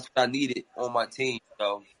I needed on my team.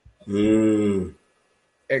 So,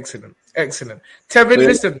 excellent. Tevin,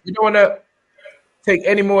 listen, we don't want to take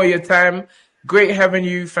any more of your time. Great having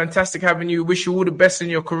you. Fantastic having you. Wish you all the best in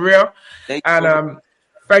your career.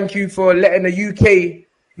 Thank you for letting the UK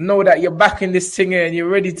know that you're back in this thing and you're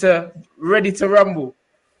ready to rumble.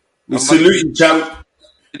 We salute you, champ.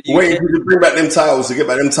 Waiting for you to bring back them titles, to get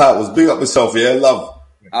back them titles. Big up yourself, yeah? Love.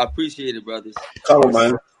 I appreciate it, brothers. Come on,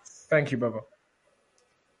 man. Thank you, brother.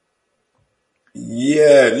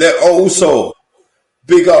 Yeah. Also,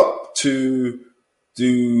 big up to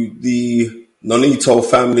the Nonito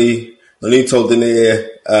family, Nonito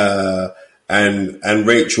Donaire, and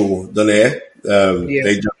Rachel Donaire.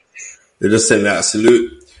 They just sending out a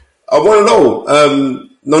salute. I want to know,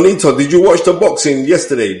 Nonito, did you watch the boxing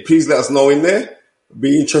yesterday? Please let us know in there.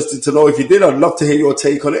 Be interested to know if you did. I'd love to hear your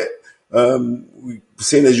take on it.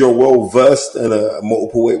 Seeing as you're well versed and a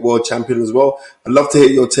multiple weight world champion as well, I'd love to hear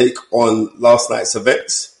your take on last night's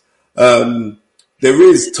events. Tomorrow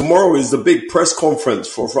is the big press conference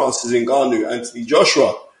for Francis Ngannou, Anthony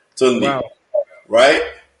Joshua, Tunde. Wow. Right?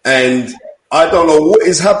 And I don't know what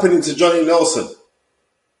is happening to Johnny Nelson.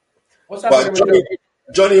 What's happening with him?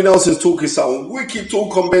 Johnny Nelson's talking some wicked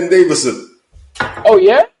talk on Ben Davison. Oh,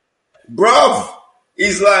 yeah? Bruv.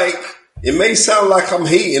 He's like, it may sound like I'm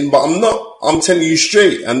hating, but I'm not. I'm telling you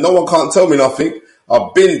straight, and no one can't tell me nothing.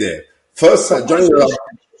 I've been there. First time, Johnny.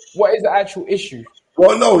 What is the actual issue?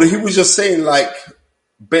 Well, no, he was just saying like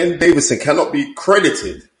Ben Davison cannot be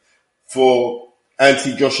credited for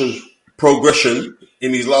Anthony Joshua's progression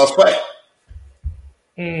in his last fight.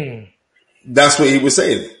 That's what he was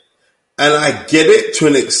saying, and I get it to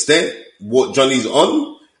an extent. What Johnny's on.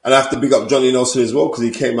 And I have to big up Johnny Nelson as well because he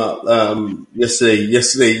came out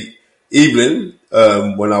yesterday evening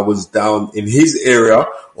when I was down in his area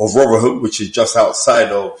of Rotherham, which is just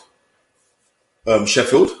outside of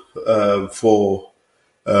Sheffield, for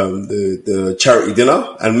the charity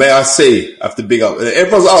dinner. And may I say, I have to big up.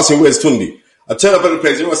 Everyone's asking, where's Tunde? I turn up at the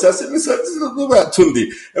place. Everyone said, listen, this is about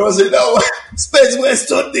Tunde. Everyone said, no, Spence, where's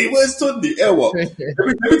Tunde? Where's Tunde? What? Let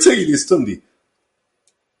me tell you this, Tunde.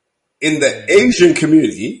 In the Asian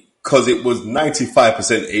community, because it was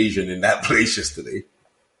 95% Asian in that place yesterday,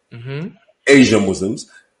 Asian Muslims,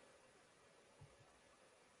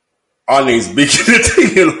 our name's bigger than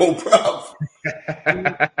the bruv.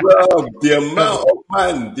 Bruv,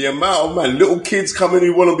 the amount of man, little kids coming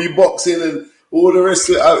who want to be boxing and all the rest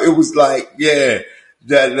of it. It was like,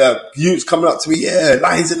 the youths coming up to me,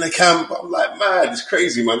 Lions in the camp. I'm like, man, it's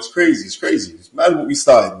crazy, man. It's crazy. It's mad what we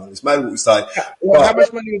started, man. It's mad what we started. Well, how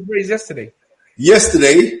much money was raised yesterday?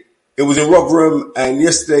 Yesterday, it was in Rotherham, and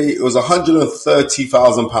yesterday it was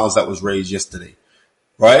 £130,000 that was raised yesterday.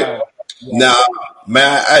 Right? Wow. Now, may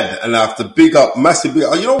I add, and I have to massive big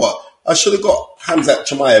up. You know what? I should have got Hamzat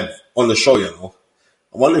Chimaev on the show, you know.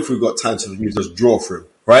 I wonder if we've got time to just draw for him,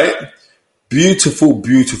 right? Beautiful,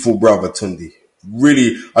 beautiful brother, Tunde.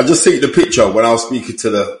 Really, I just sent you the picture when I was speaking to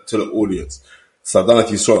the audience. So I don't know if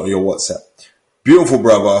you saw it on your WhatsApp. Beautiful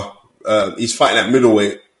brother. He's fighting at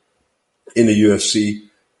middleweight in the UFC,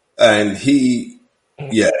 and he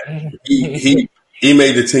made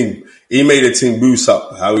the team. He made the team boost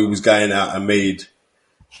up how he was going out and made.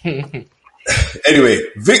 Anyway,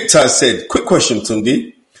 Victor said, "Quick question,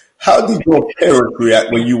 Tunde. How did your parents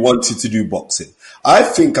react when you wanted to do boxing? I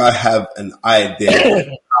think I have an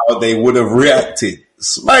idea how they would have reacted."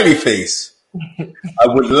 Smiley face. I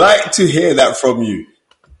would like to hear that from you.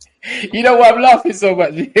 You know why I'm laughing so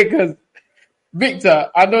much? Because,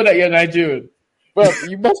 Victor, I know that you're Nigerian. But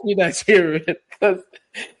you must be Nigerian because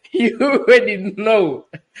you already know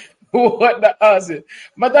what the answer is.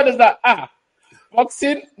 My dad is like,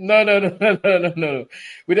 boxing? No.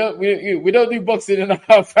 We don't do boxing in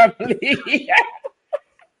our family.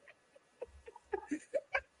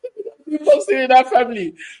 We boxing in our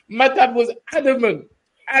family. My dad was adamant.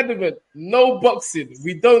 No boxing.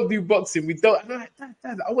 We don't do boxing. We don't. I'm like,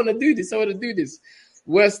 Dad, I want to do this.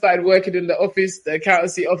 We started working in the office, the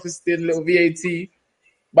accountancy office, did a little VAT.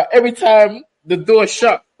 But every time the door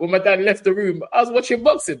shut, when my dad left the room, I was watching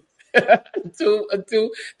boxing until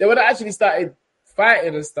they would have actually started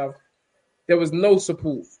fighting and stuff. There was no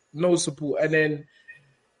support. And then,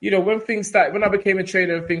 when I became a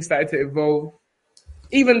trainer and things started to evolve,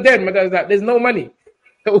 Even then, my dad's like, there's no money.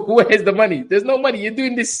 Where's the money? There's no money. You're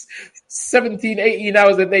doing this 17, 18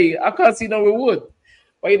 hours a day. I can't see no reward.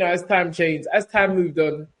 But, as time changed, as time moved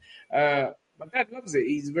on, my dad loves it.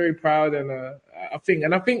 He's very proud. And I think,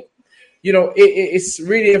 it's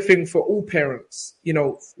really a thing for all parents.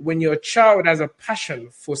 When your child has a passion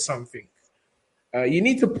for something, you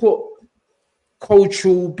need to put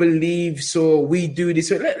cultural beliefs or we do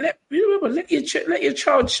this. Let your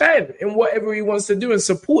child shine in whatever he wants to do and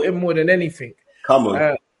support him more than anything. Come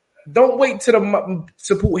on. Don't wait to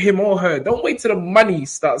support him or her. Don't wait till the money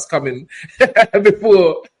starts coming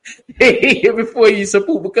before you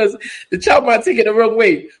support, because the child might take it the wrong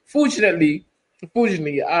way. Fortunately,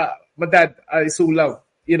 my dad, it's all love,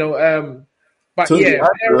 But so yeah,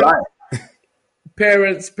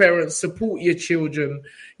 parents, support your children.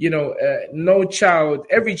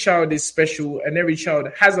 Every child is special, and every child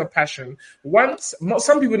has a passion.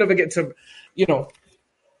 Some people never get to,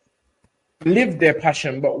 live their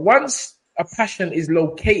passion, but once a passion is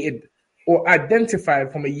located or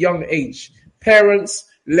identified from a young age, parents,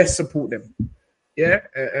 let's support them. Yeah,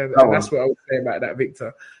 and that's what I would say about that,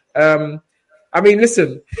 Victor.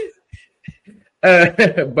 Listen,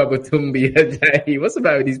 Baba Tumbi, what's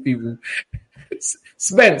about with these people?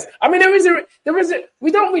 Spence. There is a.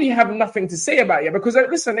 We don't really have nothing to say about it because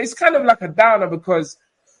listen, it's kind of like a downer because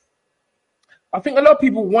I think a lot of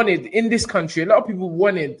people wanted in this country. A lot of people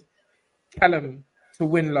wanted Callum to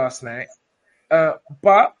win last night,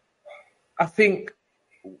 but I think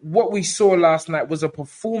what we saw last night was a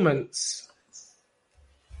performance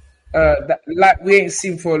that like we ain't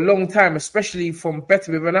seen for a long time, especially from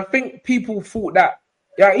Beterbiev. And I think people thought that,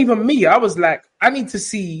 even me, I was like, I need to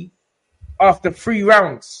see after 3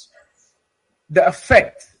 rounds the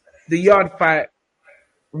effect the yard fight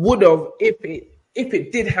would have if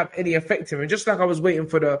it did have any effect in him. And just like I was waiting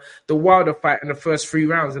for the Wilder fight in the first 3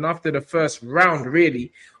 rounds, and after the first round,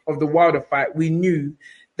 really, of the Wilder fight, we knew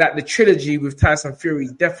that the trilogy with Tyson Fury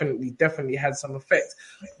definitely had some effect.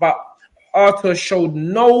 But Arthur showed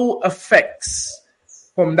no effects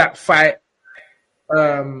from that fight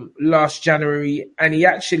last January, and he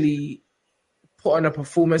actually put on a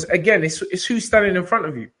performance. Again, it's who's standing in front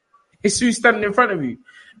of you. It's who's standing in front of you.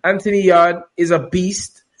 Anthony Yarde is a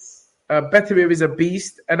beast. Beterbiev is a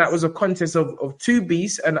beast, and that was a contest of 2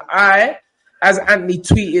 beasts. And I, as Anthony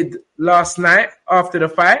tweeted last night after the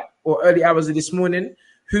fight, or early hours of this morning,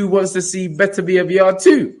 who wants to see Beterbiev Yarde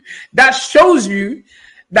 2? That shows you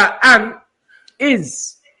that Ant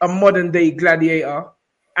is a modern day gladiator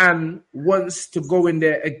and wants to go in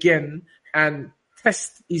there again and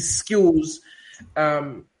test his skills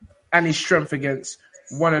and his strength against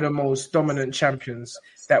one of the most dominant champions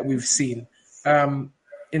that we've seen.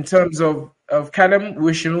 In terms of Callum,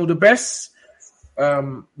 wishing all the best.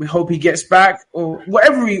 We hope he gets back, or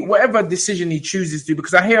whatever decision he chooses to.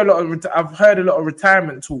 Because I've heard a lot of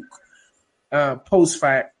retirement talk post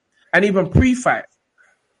fight and even pre-fight.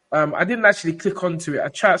 I didn't actually click onto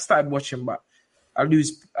it. Started watching, but I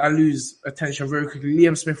lose attention very quickly.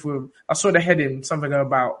 Liam Smith, I saw the heading, something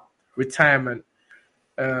about retirement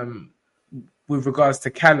with regards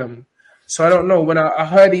to Callum. So I don't know. When I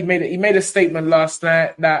heard he made a statement last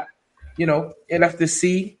night that, he'll have to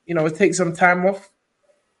see, it takes some time off.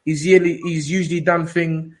 He's usually done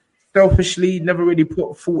things selfishly, never really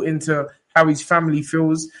put thought into how his family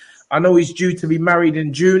feels. I know he's due to be married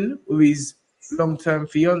in June with his long-term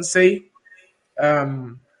fiance.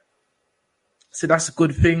 So that's a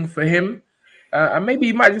good thing for him. And maybe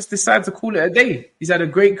he might just decide to call it a day. He's had a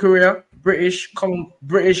great career, British,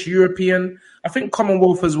 European, I think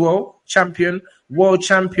Commonwealth as well, champion, world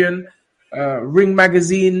champion, Ring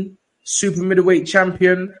Magazine, super middleweight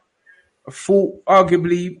champion, fought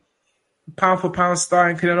arguably pound-for-pound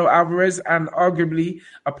star in Canelo Alvarez and arguably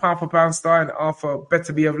a pound-for-pound star in Arthur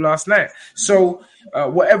Beterbiev last night. So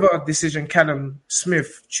whatever decision Callum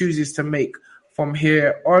Smith chooses to make from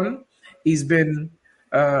here on, he's been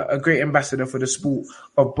a great ambassador for the sport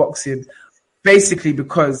of boxing, basically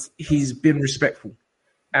because he's been respectful.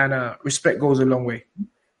 And respect goes a long way.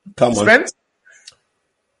 Come on. Spence?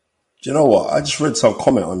 Do you know what? I just read some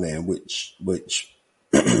comment on there which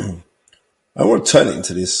I want to turn it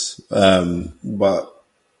into this, but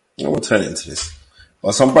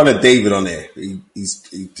some brother David on there,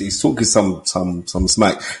 he's talking some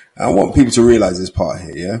smack. I want people to realize this part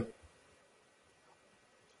here, yeah?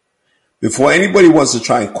 Before anybody wants to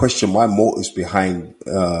try and question my motives behind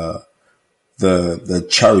the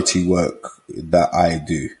charity work that I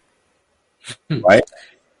do, right?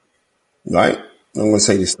 I'm going to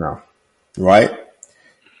say this now, right?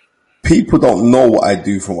 People don't know what I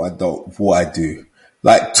do from what I do.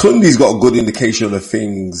 Like Tundi's got a good indication of the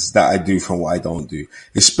things that I do from what I don't do,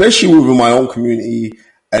 especially within my own community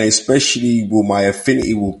and especially with my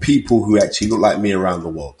affinity with people who actually look like me around the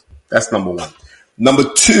world. That's number one. Number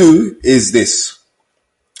two is this.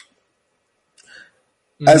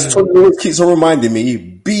 As Tundi always keeps on reminding me,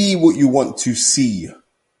 be what you want to see.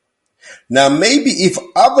 Now, maybe if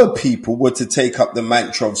other people were to take up the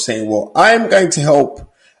mantra of saying, well, I am going to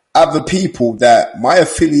help other people that my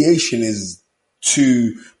affiliation is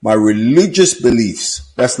to my religious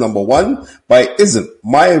beliefs. That's number one, but it isn't.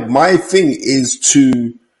 My thing is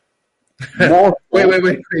to more.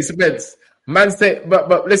 wait, Spence. Man say,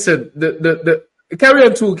 but listen, the carry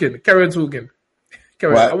on talking.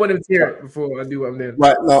 Right. I want him to hear it before I do what I'm doing.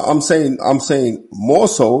 Right. No, I'm saying more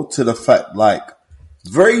so to the fact, like,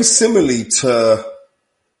 very similarly to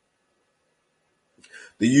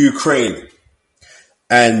the Ukraine,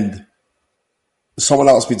 and someone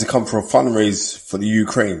asked me to come for a fundraise for the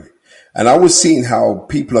Ukraine, and I was seeing how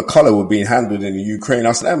people of color were being handled in the Ukraine.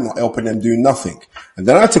 I said, I'm not helping them do nothing. And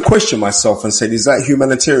then I had to question myself and said, is that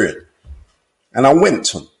humanitarian? And I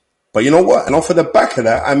went on. But you know what? And off of the back of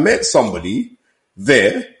that, I met somebody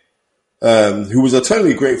there who was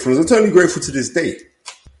eternally grateful to this day.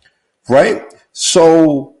 Right?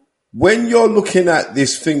 So when you're looking at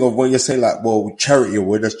this thing of when you're saying like, well, charity,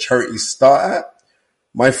 where does charity start at?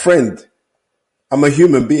 My friend, I'm a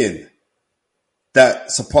human being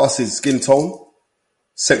that surpasses skin tone,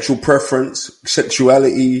 sexual preference,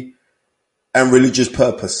 sexuality, and religious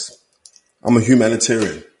purpose. I'm a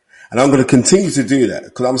humanitarian. And I'm going to continue to do that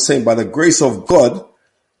because I'm saying by the grace of God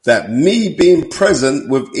that me being present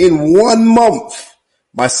within 1 month,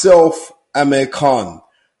 myself, Amir Khan,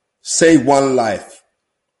 Save One Life,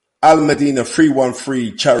 Al Medina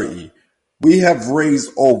 313 charity, we have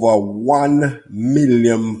raised over £1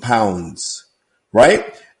 million,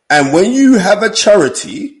 right? And when you have a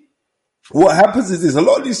charity, what happens is a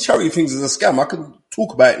lot of these charity things is a scam. I can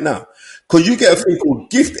talk about it now because you get a thing called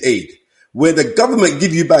gift aid, where the government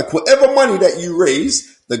give you back whatever money that you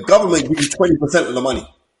raise. The government gives you 20% of the money.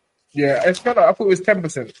 Yeah, it's kind of. I thought it was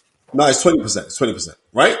 10%. No, it's 20%. It's 20%,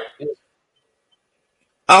 right? Yeah.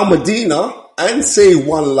 Al Medina and Save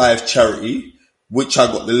One Life charity, which I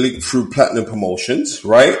got the link through Platinum Promotions,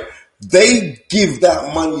 right? They give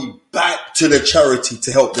that money back to the charity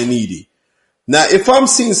to help the needy. Now, if I'm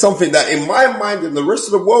seeing something that in my mind and the rest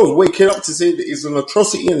of the world is waking up to say that it's an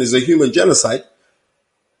atrocity and is a human genocide,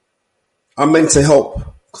 I'm meant to help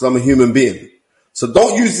because I'm a human being. So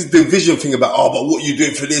don't use this division thing about, oh, but what are you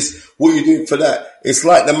doing for this? What are you doing for that? It's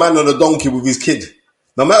like the man on the donkey with his kid.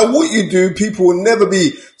 No matter what you do, people will never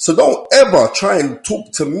be. So don't ever try and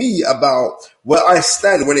talk to me about where I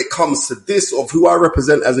stand when it comes to this of who I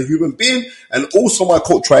represent as a human being and also my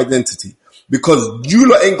cultural identity. Because you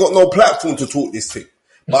lot ain't got no platform to talk this thing.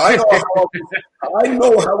 But I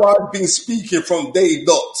know how I've been speaking from day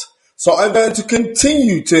dot. So I'm going to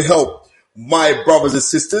continue to help my brothers and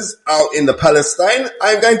sisters out in the Palestine.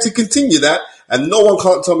 I'm going to continue that, and no one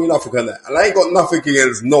can't tell me nothing on that. And I ain't got nothing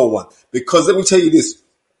against no one. Because let me tell you this.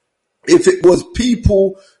 If it was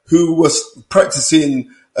people who was practicing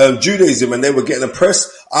Judaism and they were getting oppressed,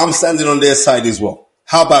 I'm standing on their side as well.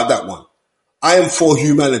 How about that one? I am for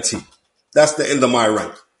humanity. That's the end of my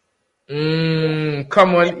rank.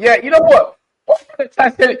 Come on. Yeah, you know what?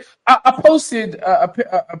 I posted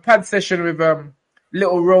a pad session with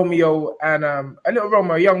Little Romeo and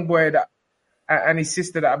a young boy that and his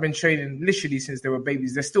sister that I've been training literally since they were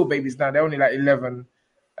babies. They're still babies now. They're only like 11.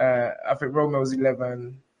 I think Romeo's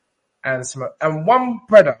 11, and one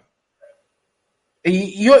brother.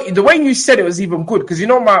 The way you said it was even good because you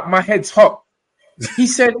know my head's hot. He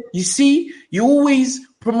said, "You see, you always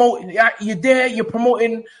promote. You're there. You're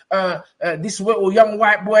promoting this little young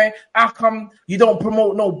white boy. How come you don't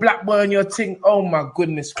promote no black boy on your thing?" Oh my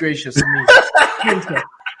goodness gracious me,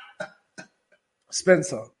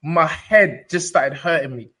 Spencer, my head just started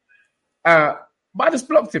hurting me. But I just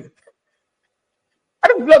blocked him.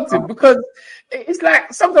 Because it's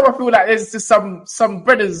like sometimes I feel like there's just some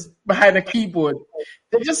brothers behind a keyboard.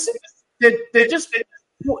 They're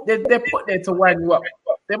put there to wind you up.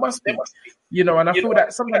 They must be, you know. And I feel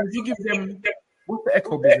that sometimes if you give them what's the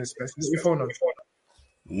echo business, man? Your phone on?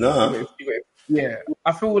 No. Yeah,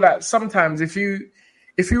 I feel like sometimes if you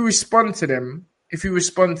respond to them.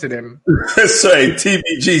 Sorry,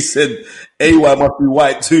 TBG said AY must be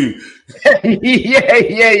white too.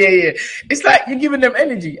 yeah. It's like you're giving them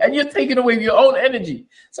energy and you're taking away your own energy.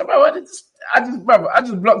 So, bro, I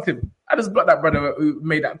just blocked him. I just blocked that brother who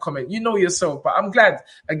made that comment. You know yourself, but I'm glad,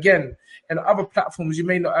 again, in other platforms, you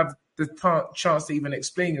may not have the chance to even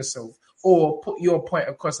explain yourself. or put your point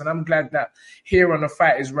across. And I'm glad that here on The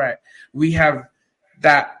Fight Is Right, we have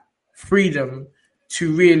that freedom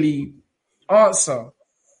to really answer,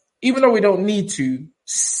 even though we don't need to,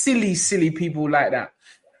 silly people like that.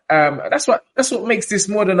 That's what makes this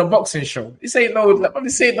more than a boxing show. This is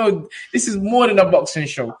more than a boxing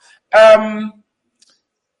show. And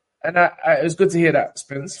it was good to hear that,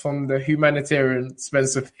 Spence, from the humanitarian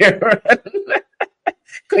Spencer Pierre.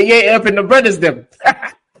 Cause you ain't helping the brothers them.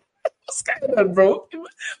 What's going on, bro?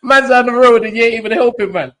 Man's on the road and you ain't even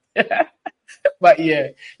helping, man. But yeah,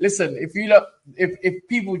 listen, if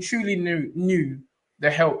people truly knew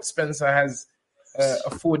the help Spencer has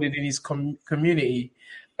afforded in his community,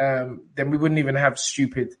 then we wouldn't even have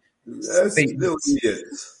stupid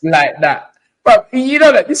statements like that. But you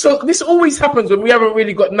know that this always happens when we haven't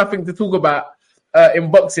really got nothing to talk about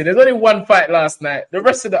in boxing. There's only one fight last night. The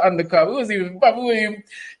rest of the undercard, we wasn't even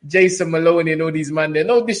Jason Maloney and all these man there.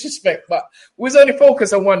 No disrespect, but we was only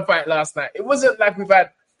focused on one fight last night. It wasn't like we've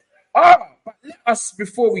had. But let us,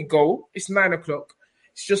 before we go, it's 9:00.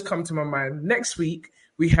 It's just come to my mind. Next week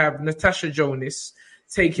we have Natasha Jonas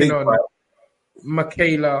taking on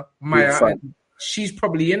Michaela Mayer. She's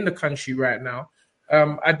probably in the country right now.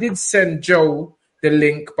 I did send Joe the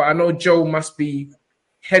link, but I know Joe must be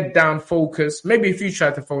head down focused. Maybe if you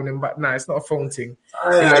try to phone him, but it's not a phone thing.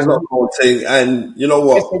 It's not a phone thing. And you know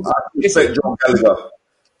what? I respect John Gallagher.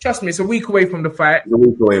 Trust me, it's a week away from the fight. It's a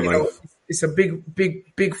week away, man. It's a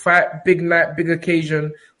big fight, big night, big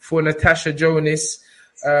occasion for Natasha Jonas.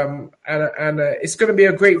 And it's going to be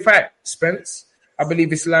a great fight, Spence. I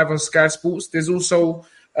believe it's live on Sky Sports. There's also,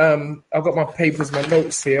 I've got my papers, my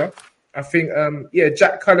notes here. I think,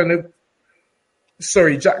 Jack Cullen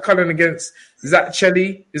against Zach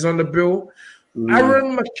Chelly is on the bill.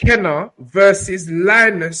 Aaron McKenna versus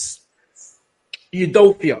Linus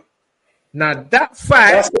Udofia. Now that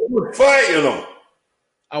fight, that's a good fight, you know.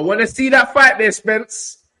 I want to see that fight there,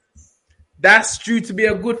 Spence. That's due to be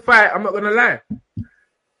a good fight. I'm not gonna lie.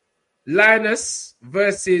 Linus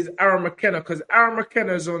versus Aaron McKenna, because Aaron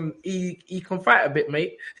McKenna's on. He can fight a bit,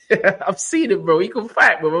 mate. I've seen it, bro. He can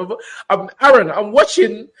fight, bro. Aaron, I'm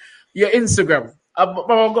watching your Instagram. I've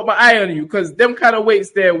got my eye on you because them kind of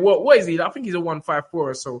weights there. What is he? I think he's a 154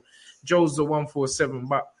 or so. Joe's a 147,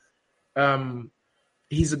 but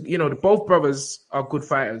he's both brothers are good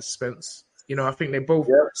fighters, Spence. I think they both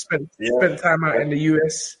spent time out in the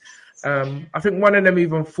US. I think one of them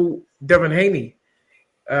even fought Devin Haney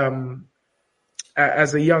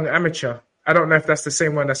as a young amateur. I don't know if that's the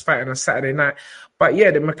same one that's fighting on Saturday night. But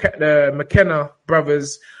yeah, the McKenna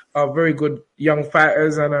brothers are very good young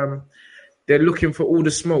fighters, and they're looking for all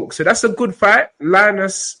the smoke. So that's a good fight.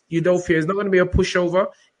 Linus Udofia is not going to be a pushover.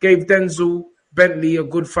 Gave Denzel Bentley a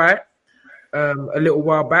good fight a little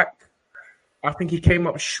while back. I think he came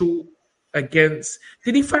up short against...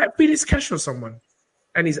 Did he fight Felix Cash or someone?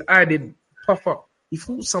 And his eye did puff up. He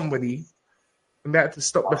fought somebody and they had to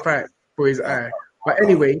stop the fight for his eye. But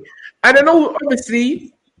anyway, and I know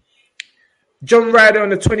obviously John Ryder on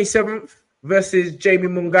the 27th versus Jamie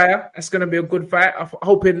Mungaya. That's going to be a good fight. I'm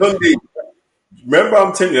hoping... Remember,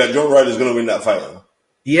 I'm telling you that John Ryder's going to win that fight. Huh?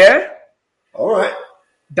 Yeah? All right.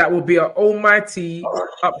 That will be an almighty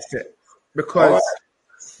upset because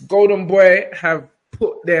Golden Boy have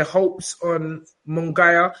put their hopes on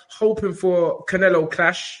Mungaya, hoping for Canelo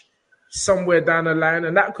clash somewhere down the line,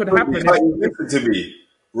 and that could happen. Listen to me.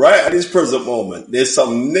 Right at this present moment, there's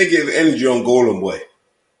some negative energy on Golden Boy.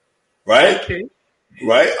 Right? Okay.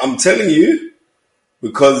 Right? I'm telling you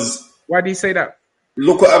because... Why do you say that?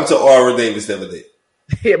 Look what happened to Ira Davis the other day.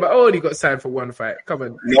 Yeah, but I only got signed for one fight. Come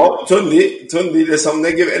on. No, Tundi, there's some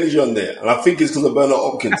negative energy on there. And I think it's because of Bernard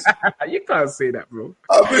Hopkins. You can't say that, bro.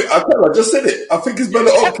 I just said it. I think it's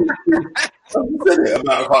Bernard Hopkins. I just said it.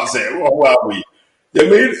 I can't say it. What are we? You know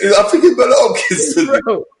what I mean? I think it's Bernard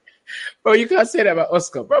Hopkins. Bro, you can't say that about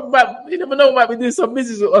Oscar. Bro, but you never know, might be doing some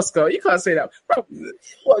business with Oscar. You can't say that. Bro,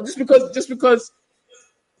 what, just because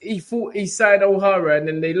he signed O'Hara and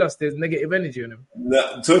then they lost, there's negative energy on him.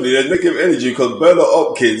 Nah, Tony, there's negative energy because Bernard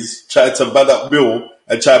Hopkins tried to bad up Bill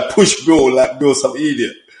and tried to push Bill like Bill's some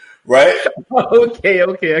idiot. Right? Okay,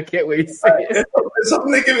 I get what you're saying. There's some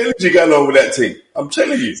negative energy going on with that thing. I'm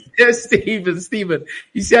telling you. Yeah, Stephen.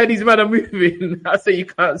 You see how these men are moving? I say you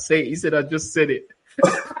can't say it. He said, I just said it.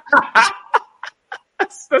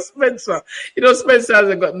 That's Spencer. Spencer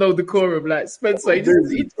hasn't got no decorum. Like Spencer, he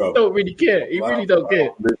just don't really care. He really don't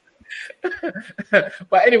care.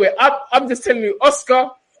 But anyway, I'm just telling you,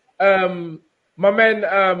 Oscar, my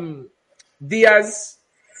man Diaz,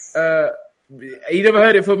 he never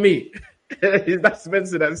heard it from me. That's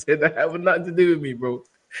Spencer that said that. It had nothing to do with me, bro.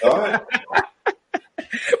 All right.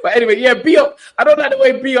 But anyway, yeah, B up. I don't like the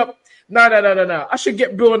way B up. No. I should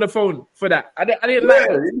get Bill on the phone for that. I didn't like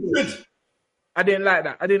that. I didn't like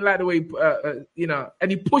that. I didn't like the way,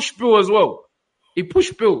 and he pushed Bill as well. He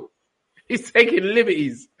pushed Bill. He's taking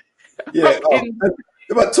liberties. Yeah.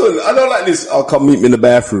 But I don't like this. I'll come meet me in the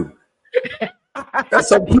bathroom. That's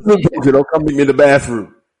some prison talking. I'll come meet me in the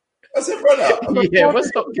bathroom. I said, brother.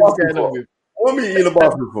 What's Hopkins going on with? What meet you in the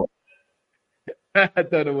bathroom for? I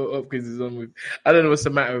don't know what Hopkins is on with. I don't know what's the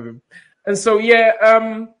matter with him. And so,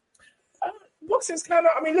 boxing's kind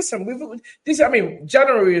of. I mean, listen.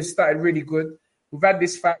 January has started really good. We've had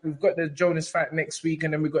this fight. We've got the Jonas fight next week,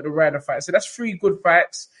 and then we've got the Ryder fight. So that's 3 good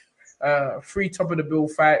fights, 3 top of the bill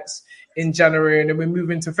fights in January, and then we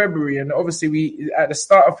move into February. And obviously, we at the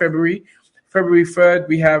start of February 3rd,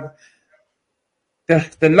 we have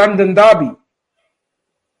the London Derby.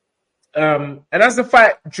 And as the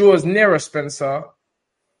fight draws nearer, Spencer,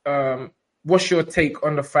 what's your take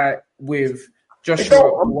on the fight with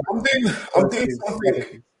Joshua? I'm doing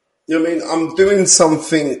something. You know what I mean? I'm doing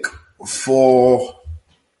something for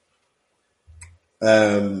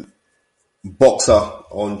Boxer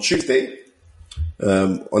on Tuesday.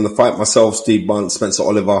 On the fight, myself, Steve Bunt, Spencer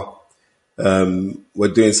Oliver,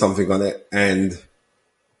 we're doing something on it, and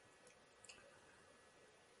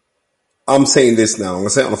I'm saying this now. I'm going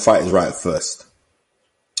to say it on the Fight Is Right first.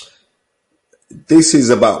 This is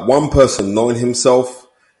about one person knowing himself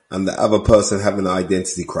and the other person having an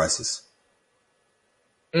identity crisis.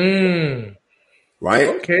 Right?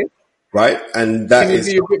 Okay. Right? And that Can you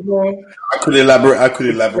be a bit more? I could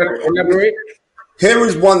elaborate. Here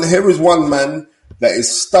is one man that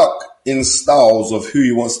is stuck in styles of who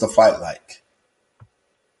he wants to fight like.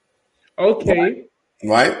 Okay.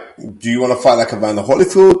 Right? Do you want to fight like Evander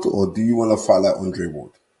Holyfield or do you want to fight like Andre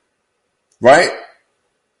Ward? Right?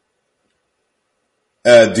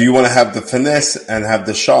 Do you want to have the finesse and have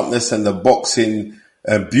the sharpness and the boxing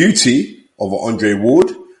beauty of Andre Ward,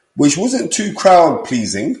 which wasn't too crowd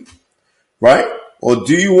pleasing, right? Or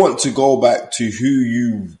do you want to go back to who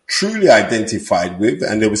you truly identified with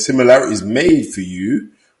and there were similarities made for you,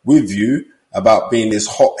 with you, about being this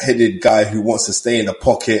hot-headed guy who wants to stay in the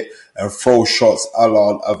pocket and throw shots a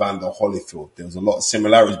la Evander Holyfield? There's a lot of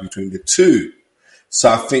similarities between the two. So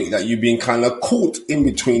I think that you've been kind of caught in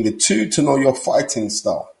between the two to know your fighting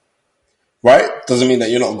style, right? Doesn't mean that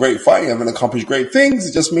you're not a great fighter, you haven't accomplished great things.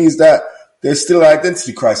 It just means that there's still an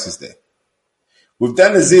identity crisis there. With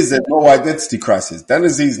Dan Aziz, there's no identity crisis. Dan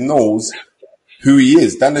Aziz knows who he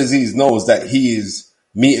is. Dan Aziz knows that he is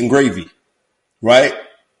meat and gravy, right?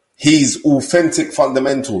 He's authentic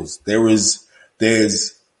fundamentals. There is a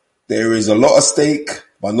lot of steak,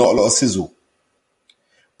 but not a lot of sizzle.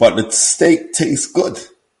 But the steak tastes good.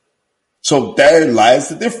 So there lies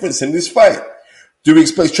the difference in this fight. Do we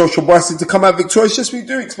expect Joshua Bryson to come out victorious? Yes, we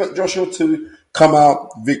do expect Joshua to come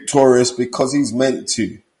out victorious because he's meant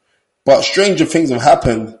to. But stranger things have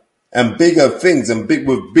happened and bigger things and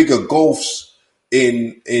with bigger gulfs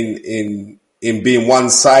in being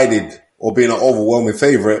one-sided or being an overwhelming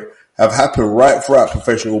favorite have happened right throughout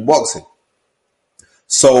professional boxing.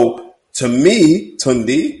 So to me,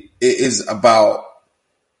 Tundi, it is about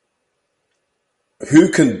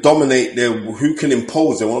who can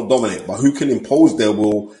impose their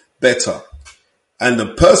will better. And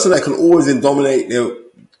the person that can always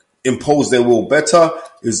impose their will better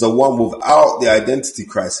is the one without the identity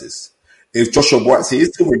crisis. If Joshua Buatsi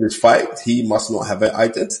is to win this fight, he must not have an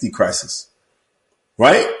identity crisis,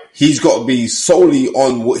 right? He's got to be solely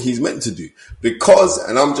on what he's meant to do. Because,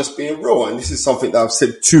 and I'm just being real, and this is something that I've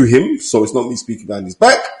said to him, so it's not me speaking behind his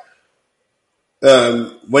back.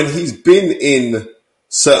 When he's been in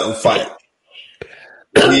certain fight,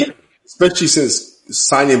 especially since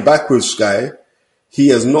signing back with Sky, he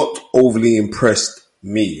has not overly impressed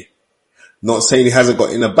me. Not saying he hasn't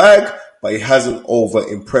got in a bag, but he hasn't over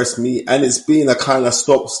impressed me. And it's been a kind of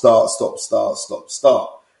stop, start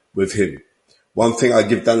with him. One thing I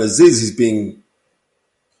give Dan Aziz is being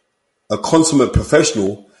a consummate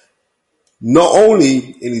professional, not only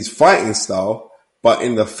in his fighting style, but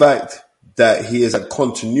in the fact that he has had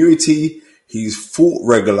continuity, he's fought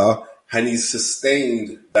regular, and he's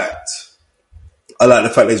sustained that. I like the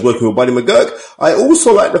fact that he's working with Buddy McGurk. I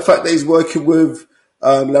also like the fact that he's working with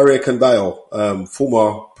Larry Akandayo,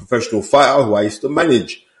 former professional fighter who I used to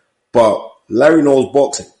manage. But Larry knows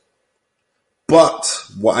boxing. But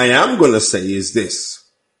what I am going to say is this.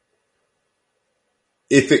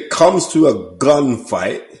 If it comes to a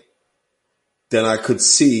gunfight, then I could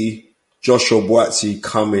see Joshua Buatsi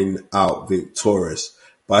coming out victorious.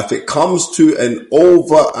 But if it comes to an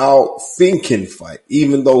over-out thinking fight,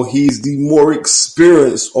 even though he's the more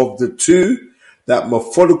experienced of the two, that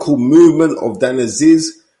methodical movement of Dan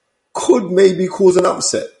Aziz could maybe cause an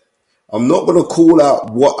upset. I'm not going to call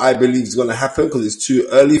out what I believe is going to happen because it's too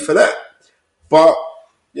early for that. But,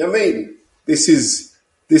 you know what I mean? This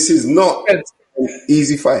is not an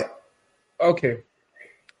easy fight. Okay.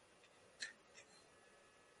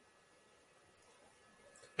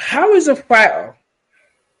 How is a fighter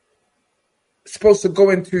supposed to go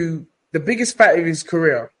into the biggest fight of his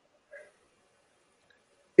career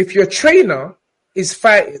if your trainer is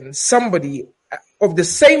fighting somebody of the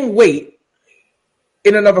same weight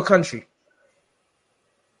in another country?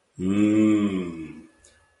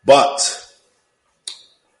 But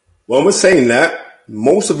when we're saying that,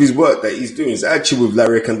 most of his work that he's doing is actually with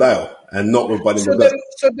Larry Condile and not with Buddy McGirt.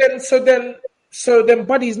 So then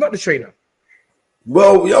Buddy's not the trainer.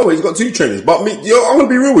 Well, he's got two trainers. But I'm going to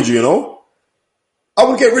be real with you, you know. I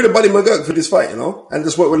would get rid of Buddy McGirt for this fight, you know, and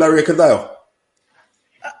just work with Larry Condile.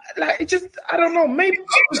 I don't know. Maybe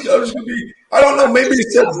I don't know. Maybe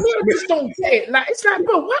it's just, I just don't get it. It's like,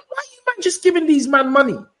 bro, why are you man just giving these man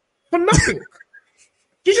money for nothing?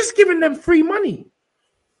 You're just giving them free money.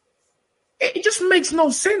 It just makes no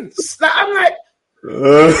sense. I'm like,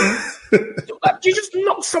 you just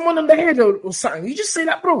knock someone on the head or something. You just say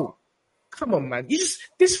that, bro. Come on, man.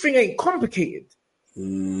 This thing ain't complicated.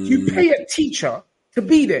 You pay a teacher to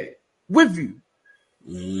be there with you.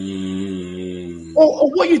 Or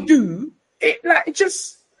what you do,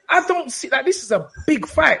 I don't see, this is a big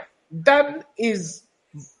fight. Dan is,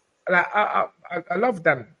 I love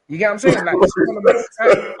Dan. You get what I'm saying?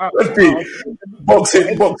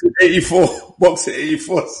 Boxing 84. Boxing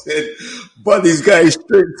 84 said, Buddy's guy is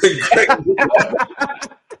strength and great.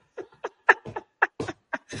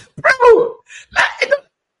 Bro,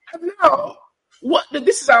 now,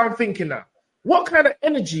 this is how I'm thinking now. What kind of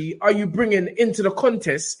energy are you bringing into the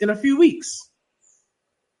contest in a few weeks?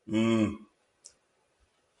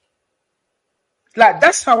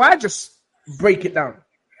 That's how I just break it down.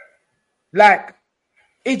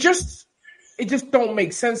 It just don't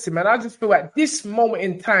make sense to me. And I just feel at this moment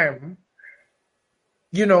in time,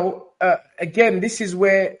 again, this is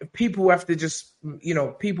where people have to just,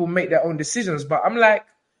 people make their own decisions. But I'm like,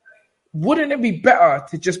 wouldn't it be better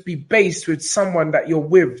to just be based with someone that you're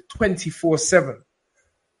with 24/7?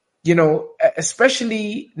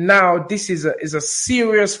 Especially now, this is a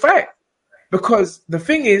serious fight. Because the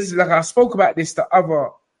thing is, I spoke about this the other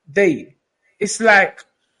day, it's like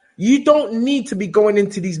you don't need to be going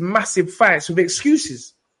into these massive fights with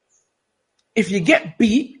excuses. If you get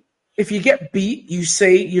beat, you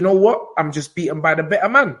say, you know what, I'm just beaten by the better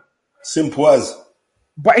man. Simple as.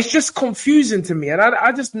 But it's just confusing to me, and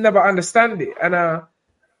I just never understand it. And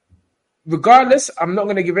regardless, I'm not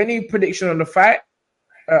going to give any prediction on the fight.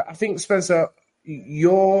 I think, Spencer,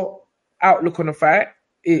 your outlook on the fight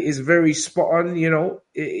is very spot on. I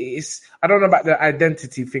don't know about the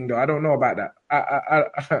identity thing, though. I don't know about that.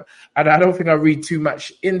 I don't think I read too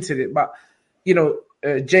much into it. But,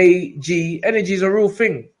 JG, energy is a real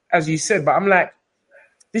thing, as you said. But I'm like,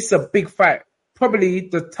 this is a big fight. Probably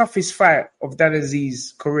the toughest fight of Dan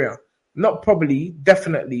Aziz's career. Not probably,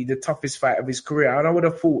 definitely the toughest fight of his career. And I would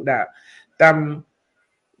have thought that Dan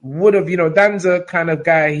would have, Dan's a kind of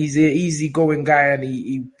guy, he's an easygoing guy, and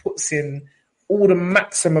he puts in all the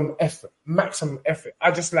maximum effort. I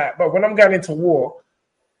just but when I'm going into war,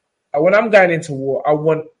 I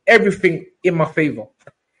want everything in my favor.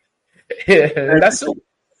 That's all.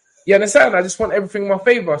 You understand? I just want everything in my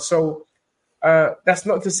favor. So that's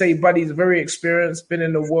not to say Buddy's very experienced, been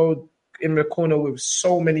in the world in the corner with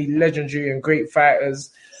so many legendary and great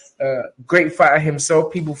fighters. Great fighter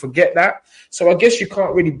himself. People forget that. So I guess you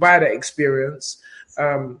can't really buy that experience.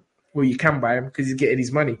 Well, you can buy him because he's getting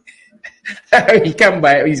his money. You can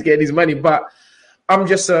buy it. He's getting his money. But I'm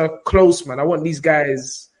just a close man. I want these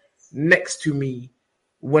guys next to me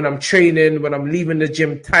when I'm training, when I'm leaving the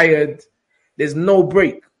gym tired. There's no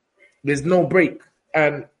break.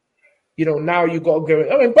 And, now you got to go.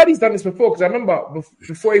 I mean, Buddy's done this before because I remember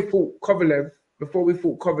before we fought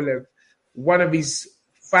Kovalev, one of his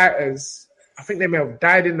fighters, I think they may have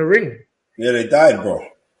died in the ring. Yeah, they died, bro.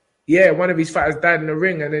 Yeah, one of his fighters died in the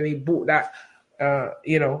ring, and then he bought that. I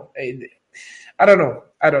don't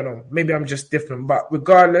know. Maybe I'm just different, but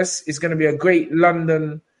regardless, it's going to be a great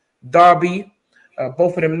London derby.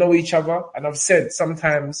 Both of them know each other, and I've said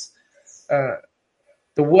sometimes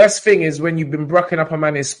the worst thing is when you've been brucking up a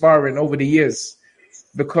man in sparring over the years,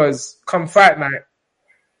 because come fight night,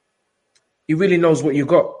 he really knows what you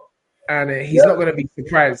got. And he's not going to be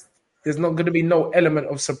surprised. There's not going to be no element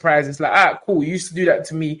of surprise. It's like, cool. You used to do that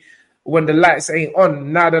to me when the lights ain't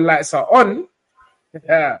on. Now the lights are on.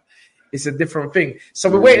 Yeah. it's a different thing. So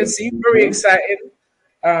we'll wait and see. Very exciting.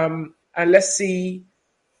 And let's see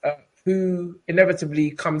who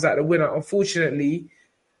inevitably comes out the winner. Unfortunately,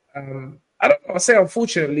 I don't know. I'll say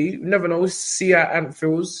unfortunately. You never know. See how Ant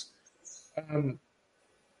feels.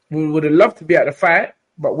 We would have loved to be at the fight,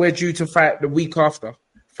 but we're due to fight the week after,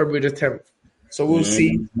 February the 10th. So we'll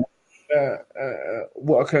see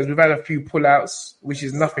what occurs. We've had a few pullouts, which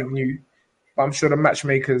is nothing new, but I'm sure the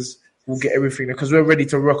matchmakers will get everything because we're ready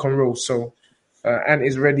to rock and roll. So Ant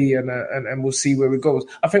is ready, and we'll see where it goes.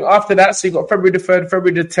 I think after that, so you got February the 3rd,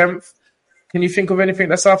 February the 10th. Can you think of anything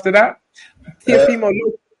that's after that?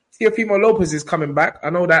 Teofimo Lopez is coming back. I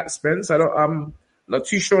know that, Spence. I'm not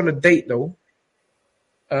too sure on the date though.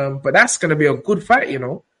 But that's going to be a good fight, you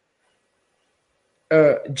know.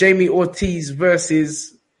 Jamie Ortiz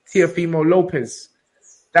versus Teofimo Lopez.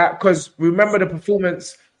 That, because remember the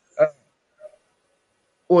performance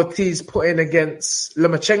Ortiz put in against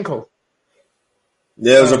Lomachenko.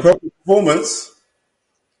 Yeah, it was a proper performance.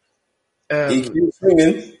 He keeps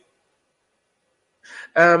swinging.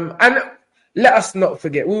 And let us not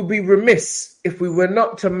forget, we would be remiss if we were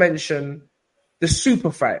not to mention the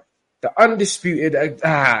super fight. The undisputed,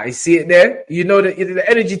 I see it there. You know that the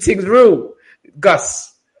energy thing's real,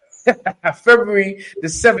 Gus. February the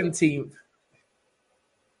 17th.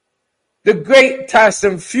 The great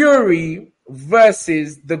Tyson Fury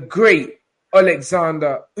versus the great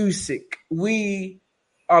Alexander Usyk. We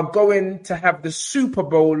are going to have the Super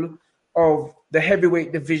Bowl of the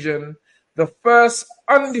heavyweight division. The first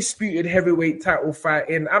undisputed heavyweight title fight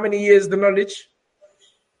in how many years, the knowledge?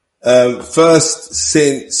 First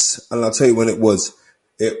since, and I'll tell you when it was.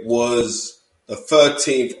 It was the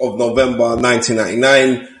 13th of November,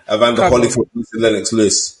 1999. Evander Holyfield versus Lennox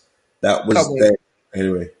Lewis. That was there.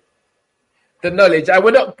 Anyway, the knowledge.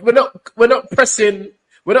 We're not pressing.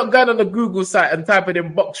 We're not going on the Google site and typing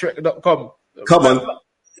in boxrec.com. Come on.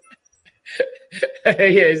 Yeah,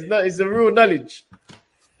 it's the real knowledge.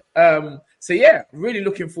 So yeah, really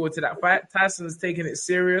looking forward to that fight. Tyson's taking it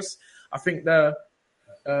serious. I think the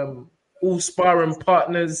all sparring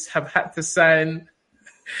partners have had to sign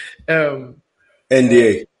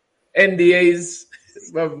NDAs.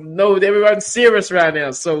 Well, no, everyone's serious right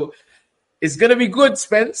now. So it's going to be good,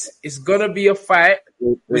 Spence. It's going to be a fight,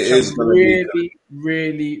 which I'm really,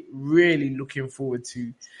 really, really looking forward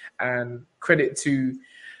to. And credit to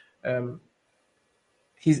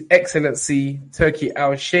His Excellency Turki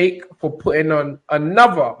Al-Sheikh for putting on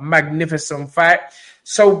another magnificent fight.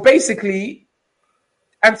 So basically,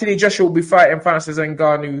 Anthony Joshua will be fighting Francis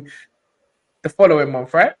Ngannou the following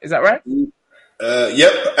month, right? Is that right?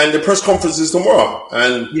 Yep. And the press conference is tomorrow.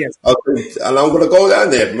 And yes. And I'm going to go down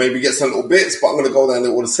there, maybe get some little bits, but I'm going to go down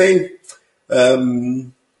there all the same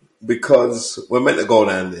because we're meant to go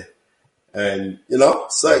down there. And,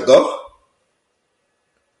 so it go.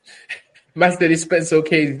 Master dispense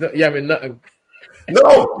okay, he's not yamming nothing.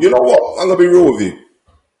 No, you know what? I'm going to be real with you.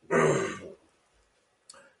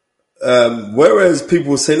 Whereas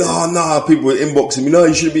people say, people are inboxing me, no,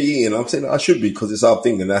 you shouldn't be eating. I'm saying I should be because it's our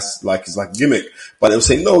thing and it's like gimmick. But they'll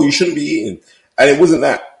say, no, you shouldn't be eating. And it wasn't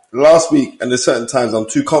that. Last week, and there's certain times I'm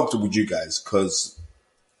too comfortable with you guys because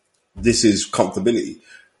this is comfortability.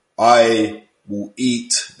 I will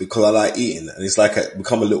eat because I like eating. And it's like I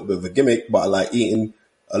become a little bit of a gimmick, but I like eating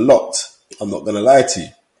a lot. I'm not going to lie to you.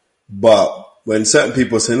 But when certain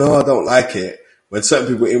people say, no, I don't like it, when certain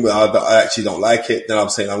people in with I actually don't like it, then I'm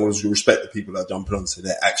saying I'm going to respect the people that are jumping on so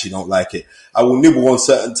they actually don't like it. I will nibble on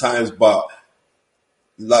certain times, but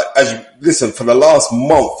listen, for the last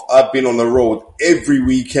month, I've been on the road every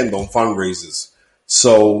weekend on fundraisers.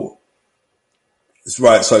 So it's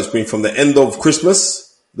right. So it's been from the end of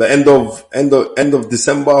Christmas, the end of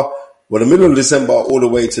December, the middle of December, all the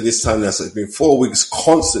way to this time now. So it's been 4 weeks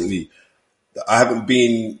constantly. I haven't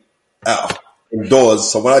been out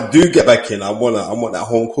indoors. So when I do get back in, I want that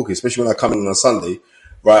home cooking, especially when I come in on a Sunday,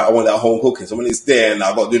 right? I want that home cooking. So when it's there and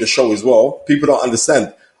I've got to do the show as well, people don't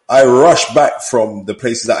understand. I rush back from the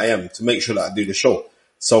places that I am to make sure that I do the show.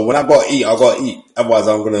 So when I got to eat, I got to eat. Otherwise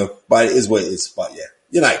I'm going to, but it is what it is. But yeah,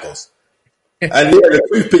 you know how it goes. And yeah, the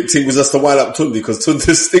toothpick thing was just to wind up Tundi because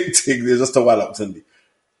Tundi's stick thing is just to wind up Tundi.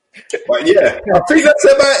 But yeah, I think that's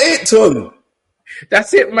about it, Tun.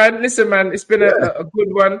 That's it, man. Listen, man, it's been a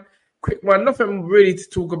good one. Quick one. Nothing really to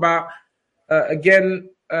talk about. Again,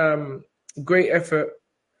 great effort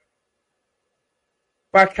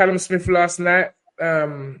by Callum Smith last night.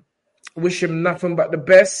 Wish him nothing but the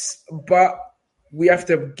best. But we have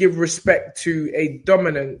to give respect to a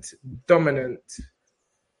dominant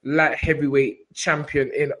light heavyweight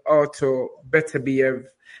champion in Artur Beterbiev.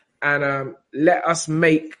 And let us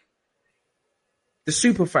make the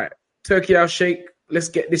super fight Turkey Al Sheikh. Let's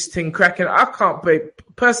get this thing cracking. I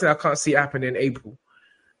can't see it happening in April.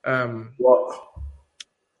 What?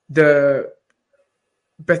 The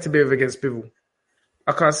Beterbiev against Bivol.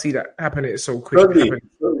 I can't see that happening so quickly.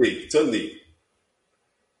 Tunde.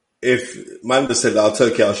 If Manda said that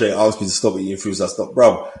Turkey Al Sheikh asked me to stop eating fruits, I stopped.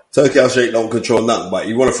 Bro, Turkey Al Sheikh don't control nothing, but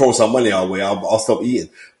you want to throw some money our way, I'll stop eating.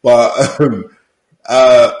 But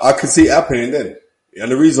I can see it happening then.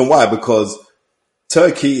 And the reason why, because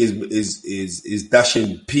Turkey is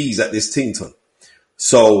dashing peas at this ting ton.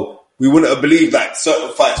 So we wouldn't have believed that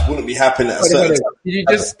certain fights wouldn't be happening at a certain time.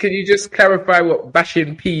 Can you just clarify what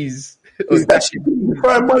bashing peas is? Dashing peas,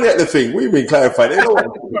 throwing money at the thing. What do you mean clarify? They know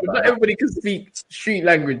not everybody can speak street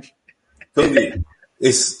language. Tunde.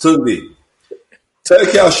 It's Tunde.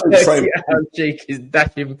 Turkey Al Sheikh is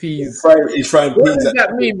dashing peas. He's frying peas. What does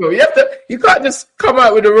that mean, bro? You can't just come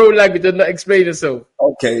out with the road language and not explain yourself.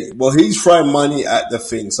 Okay, well, he's throwing money at the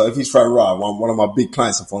thing. So if he's throwing one of my big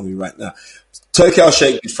clients are following me right now. Turkey Al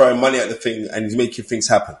Sheikh is throwing money at the thing and he's making things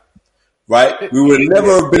happen. Right? We would have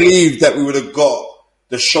never believed that we would have got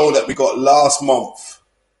the show that we got last month.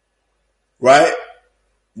 Right?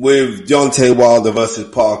 With Deontay Wilder versus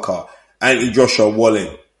Parker, Anthony Joshua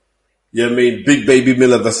Walling. You know what I mean? Big Baby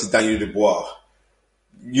Miller versus Daniel Dubois.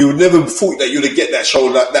 You never thought that you'd get that show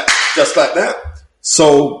like that, just like that.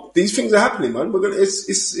 So these things are happening, man.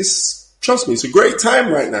 It's trust me, it's a great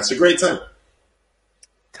time right now. It's a great time.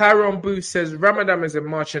 Tyrone Booth says Ramadan is in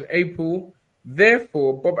March and April.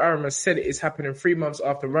 Therefore, Bob Arum has said it is happening 3 months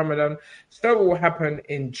after Ramadan. So it will happen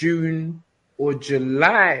in June or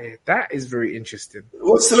July. That is very interesting.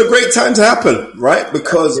 Well, it's still a great time to happen, right?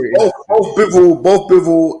 Because both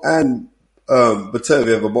Bivol and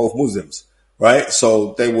Beterbiev are both Muslims, right?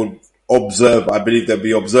 So they would observe. I believe they'll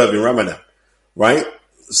be observing Ramadan, right?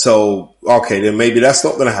 So okay, then maybe that's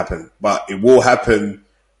not going to happen, but it will happen.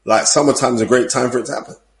 Like summertime is a great time for it to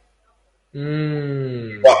happen. But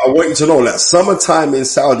I want you to know that summertime in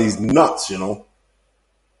Saudi is nuts, you know.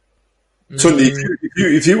 So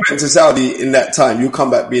if you went to Saudi in that time, you'll come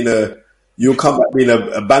back being a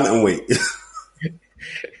bantamweight.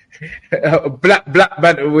 A black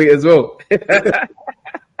bantamweight as well.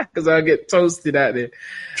 Because I'll get toasted out there.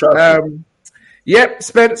 Yep,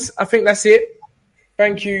 Spence, I think that's it.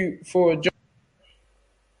 Thank you for joining.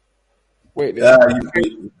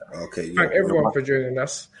 Okay. Thank everyone for joining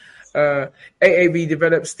us. AAV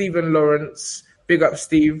developed Stephen Lawrence. Big up,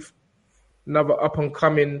 Steve. Another up and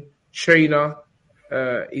coming trainer.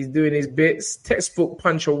 He's doing his bits. Textbook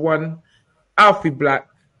Puncher 1. Alfie Black.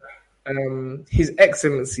 His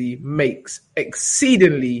Excellency makes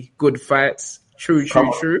exceedingly good fights. True.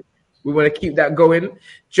 We want to keep that going.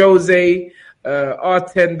 Jose,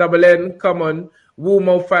 R10 Come on.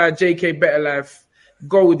 Wulmo Fire, JK Better Life.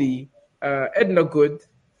 Goldie. Edna Good.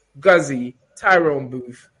 Guzzy. Tyrone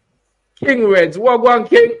Booth. King Reds. Wagwan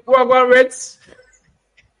King. Wagwan Reds.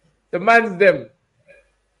 The man's them.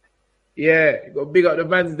 Yeah, you got to big up the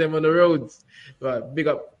man's them on the roads. Right, big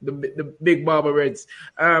up the big Barber Reds.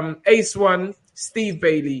 Ace 1, Steve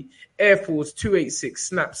Bailey, Air Force 286,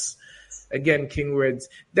 Snaps. Again, King Reds.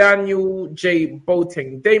 Daniel J.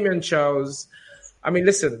 Boating, Damian Charles. I mean,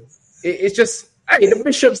 listen, it's just, hey, the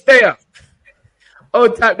Bishop's there. Oh,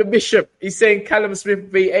 type the Bishop. He's saying Callum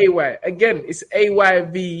Smith v. AY. Again, it's AY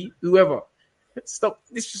v. whoever. Stop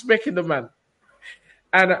disrespecting the man.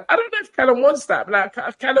 And I don't know if Callum wants that. Like,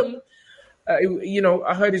 Callum,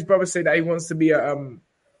 I heard his brother say that he wants to be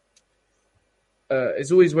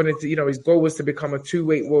he's always wanted to, his goal was to become a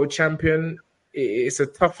 2-weight world champion. It's a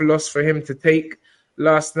tough loss for him to take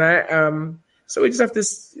last night. So we just have to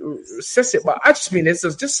assess it. But I just mean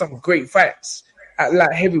there's just some great fights at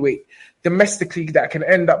light heavyweight domestically that can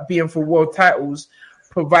end up being for world titles,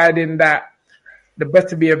 providing that the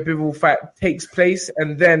Beterbiev Bivol fight takes place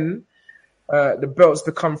and then the belts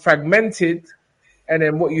become fragmented. And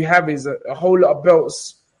then what you have is a whole lot of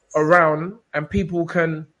belts around and people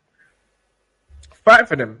can fight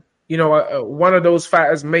for them. One of those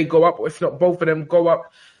fighters may go up, or if not both of them go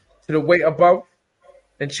up to the weight above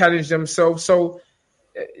and challenge themselves. So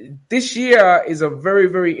this year is a very,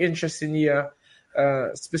 very interesting year,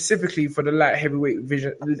 specifically for the light heavyweight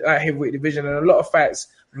division. And a lot of fights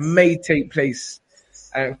may take place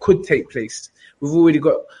and could take place. We've already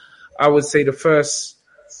got, I would say, the first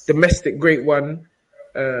domestic great one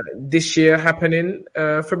this year happening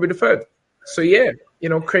February the 3rd. So yeah,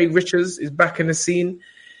 Craig Richards is back in the scene.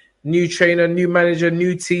 New trainer, new manager,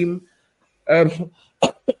 new team.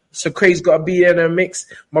 So Craig's got to be in a mix.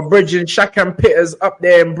 My brethren, Shakan Pitters up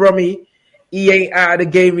there in Brummy. He ain't out of the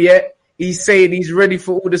game yet. He's saying he's ready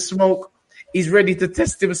for all the smoke. He's ready to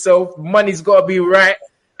test himself. Money's got to be right.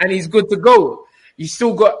 and he's good to go. You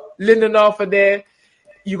still got Lyndon Arthur there.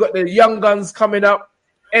 You got the young guns coming up.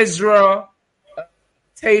 Ezra,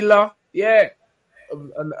 Taylor, yeah.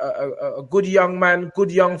 A good young man,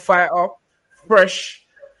 good young fighter, fresh.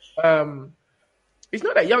 He's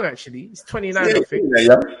not that young, actually. He's 29, I think.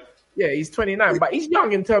 Yeah, he's 29, but he's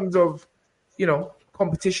young in terms of,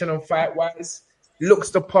 competition and fight-wise.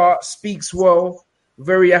 Looks the part, speaks well,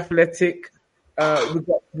 very athletic.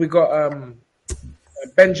 We got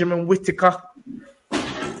Benjamin Whittaker,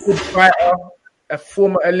 good fighter, a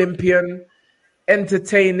former Olympian,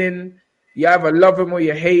 entertaining. You either love him or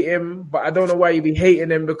you hate him, but I don't know why you be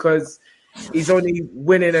hating him because he's only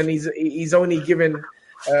winning and he's only giving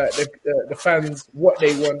the fans what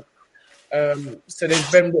they want. So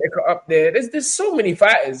there's Ben Whittaker up there. There's so many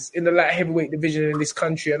fighters in the light heavyweight division in this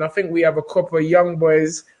country, and I think we have a couple of young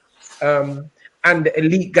boys and the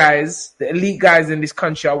elite guys. The elite guys in this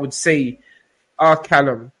country, I would say, are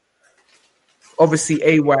Callum, obviously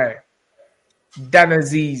AY, Dan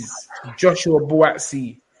Aziz, Joshua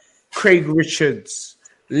Buatsi, Craig Richards,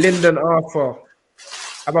 Lyndon Arthur.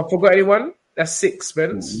 Have I forgot anyone? That's 6,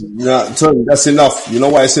 Spence. No, Tony, that's enough. You know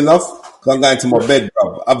why it's enough? Because I'm going to my bed,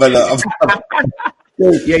 bro.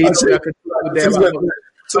 Yeah, you know, I could talk there.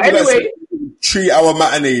 But anyway, 3-hour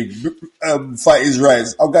matinee, fight his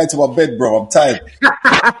rights. I'm going to my bed, bro. I'm tired.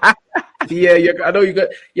 Yeah, I know you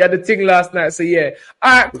had the thing last night, so yeah.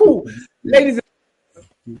 All right, cool.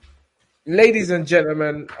 Ladies and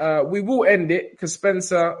gentlemen, we will end it because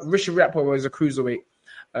Richard Rapper was a cruiserweight.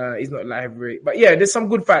 He's not light heavyweight. But yeah, there's some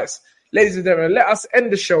good fights. Ladies and gentlemen, let us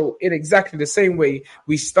end the show in exactly the same way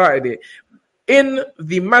we started it. In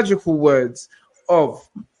the magical words of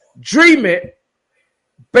dream it,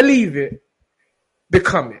 believe it,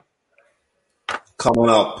 become it. Come on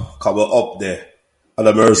up there.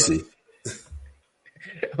 Under mercy.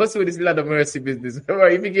 What's with this lad of mercy business?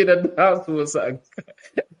 You think you're in the house or something?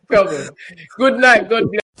 Come on. Good night.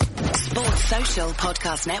 God bless. Sports Social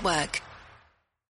Podcast Network.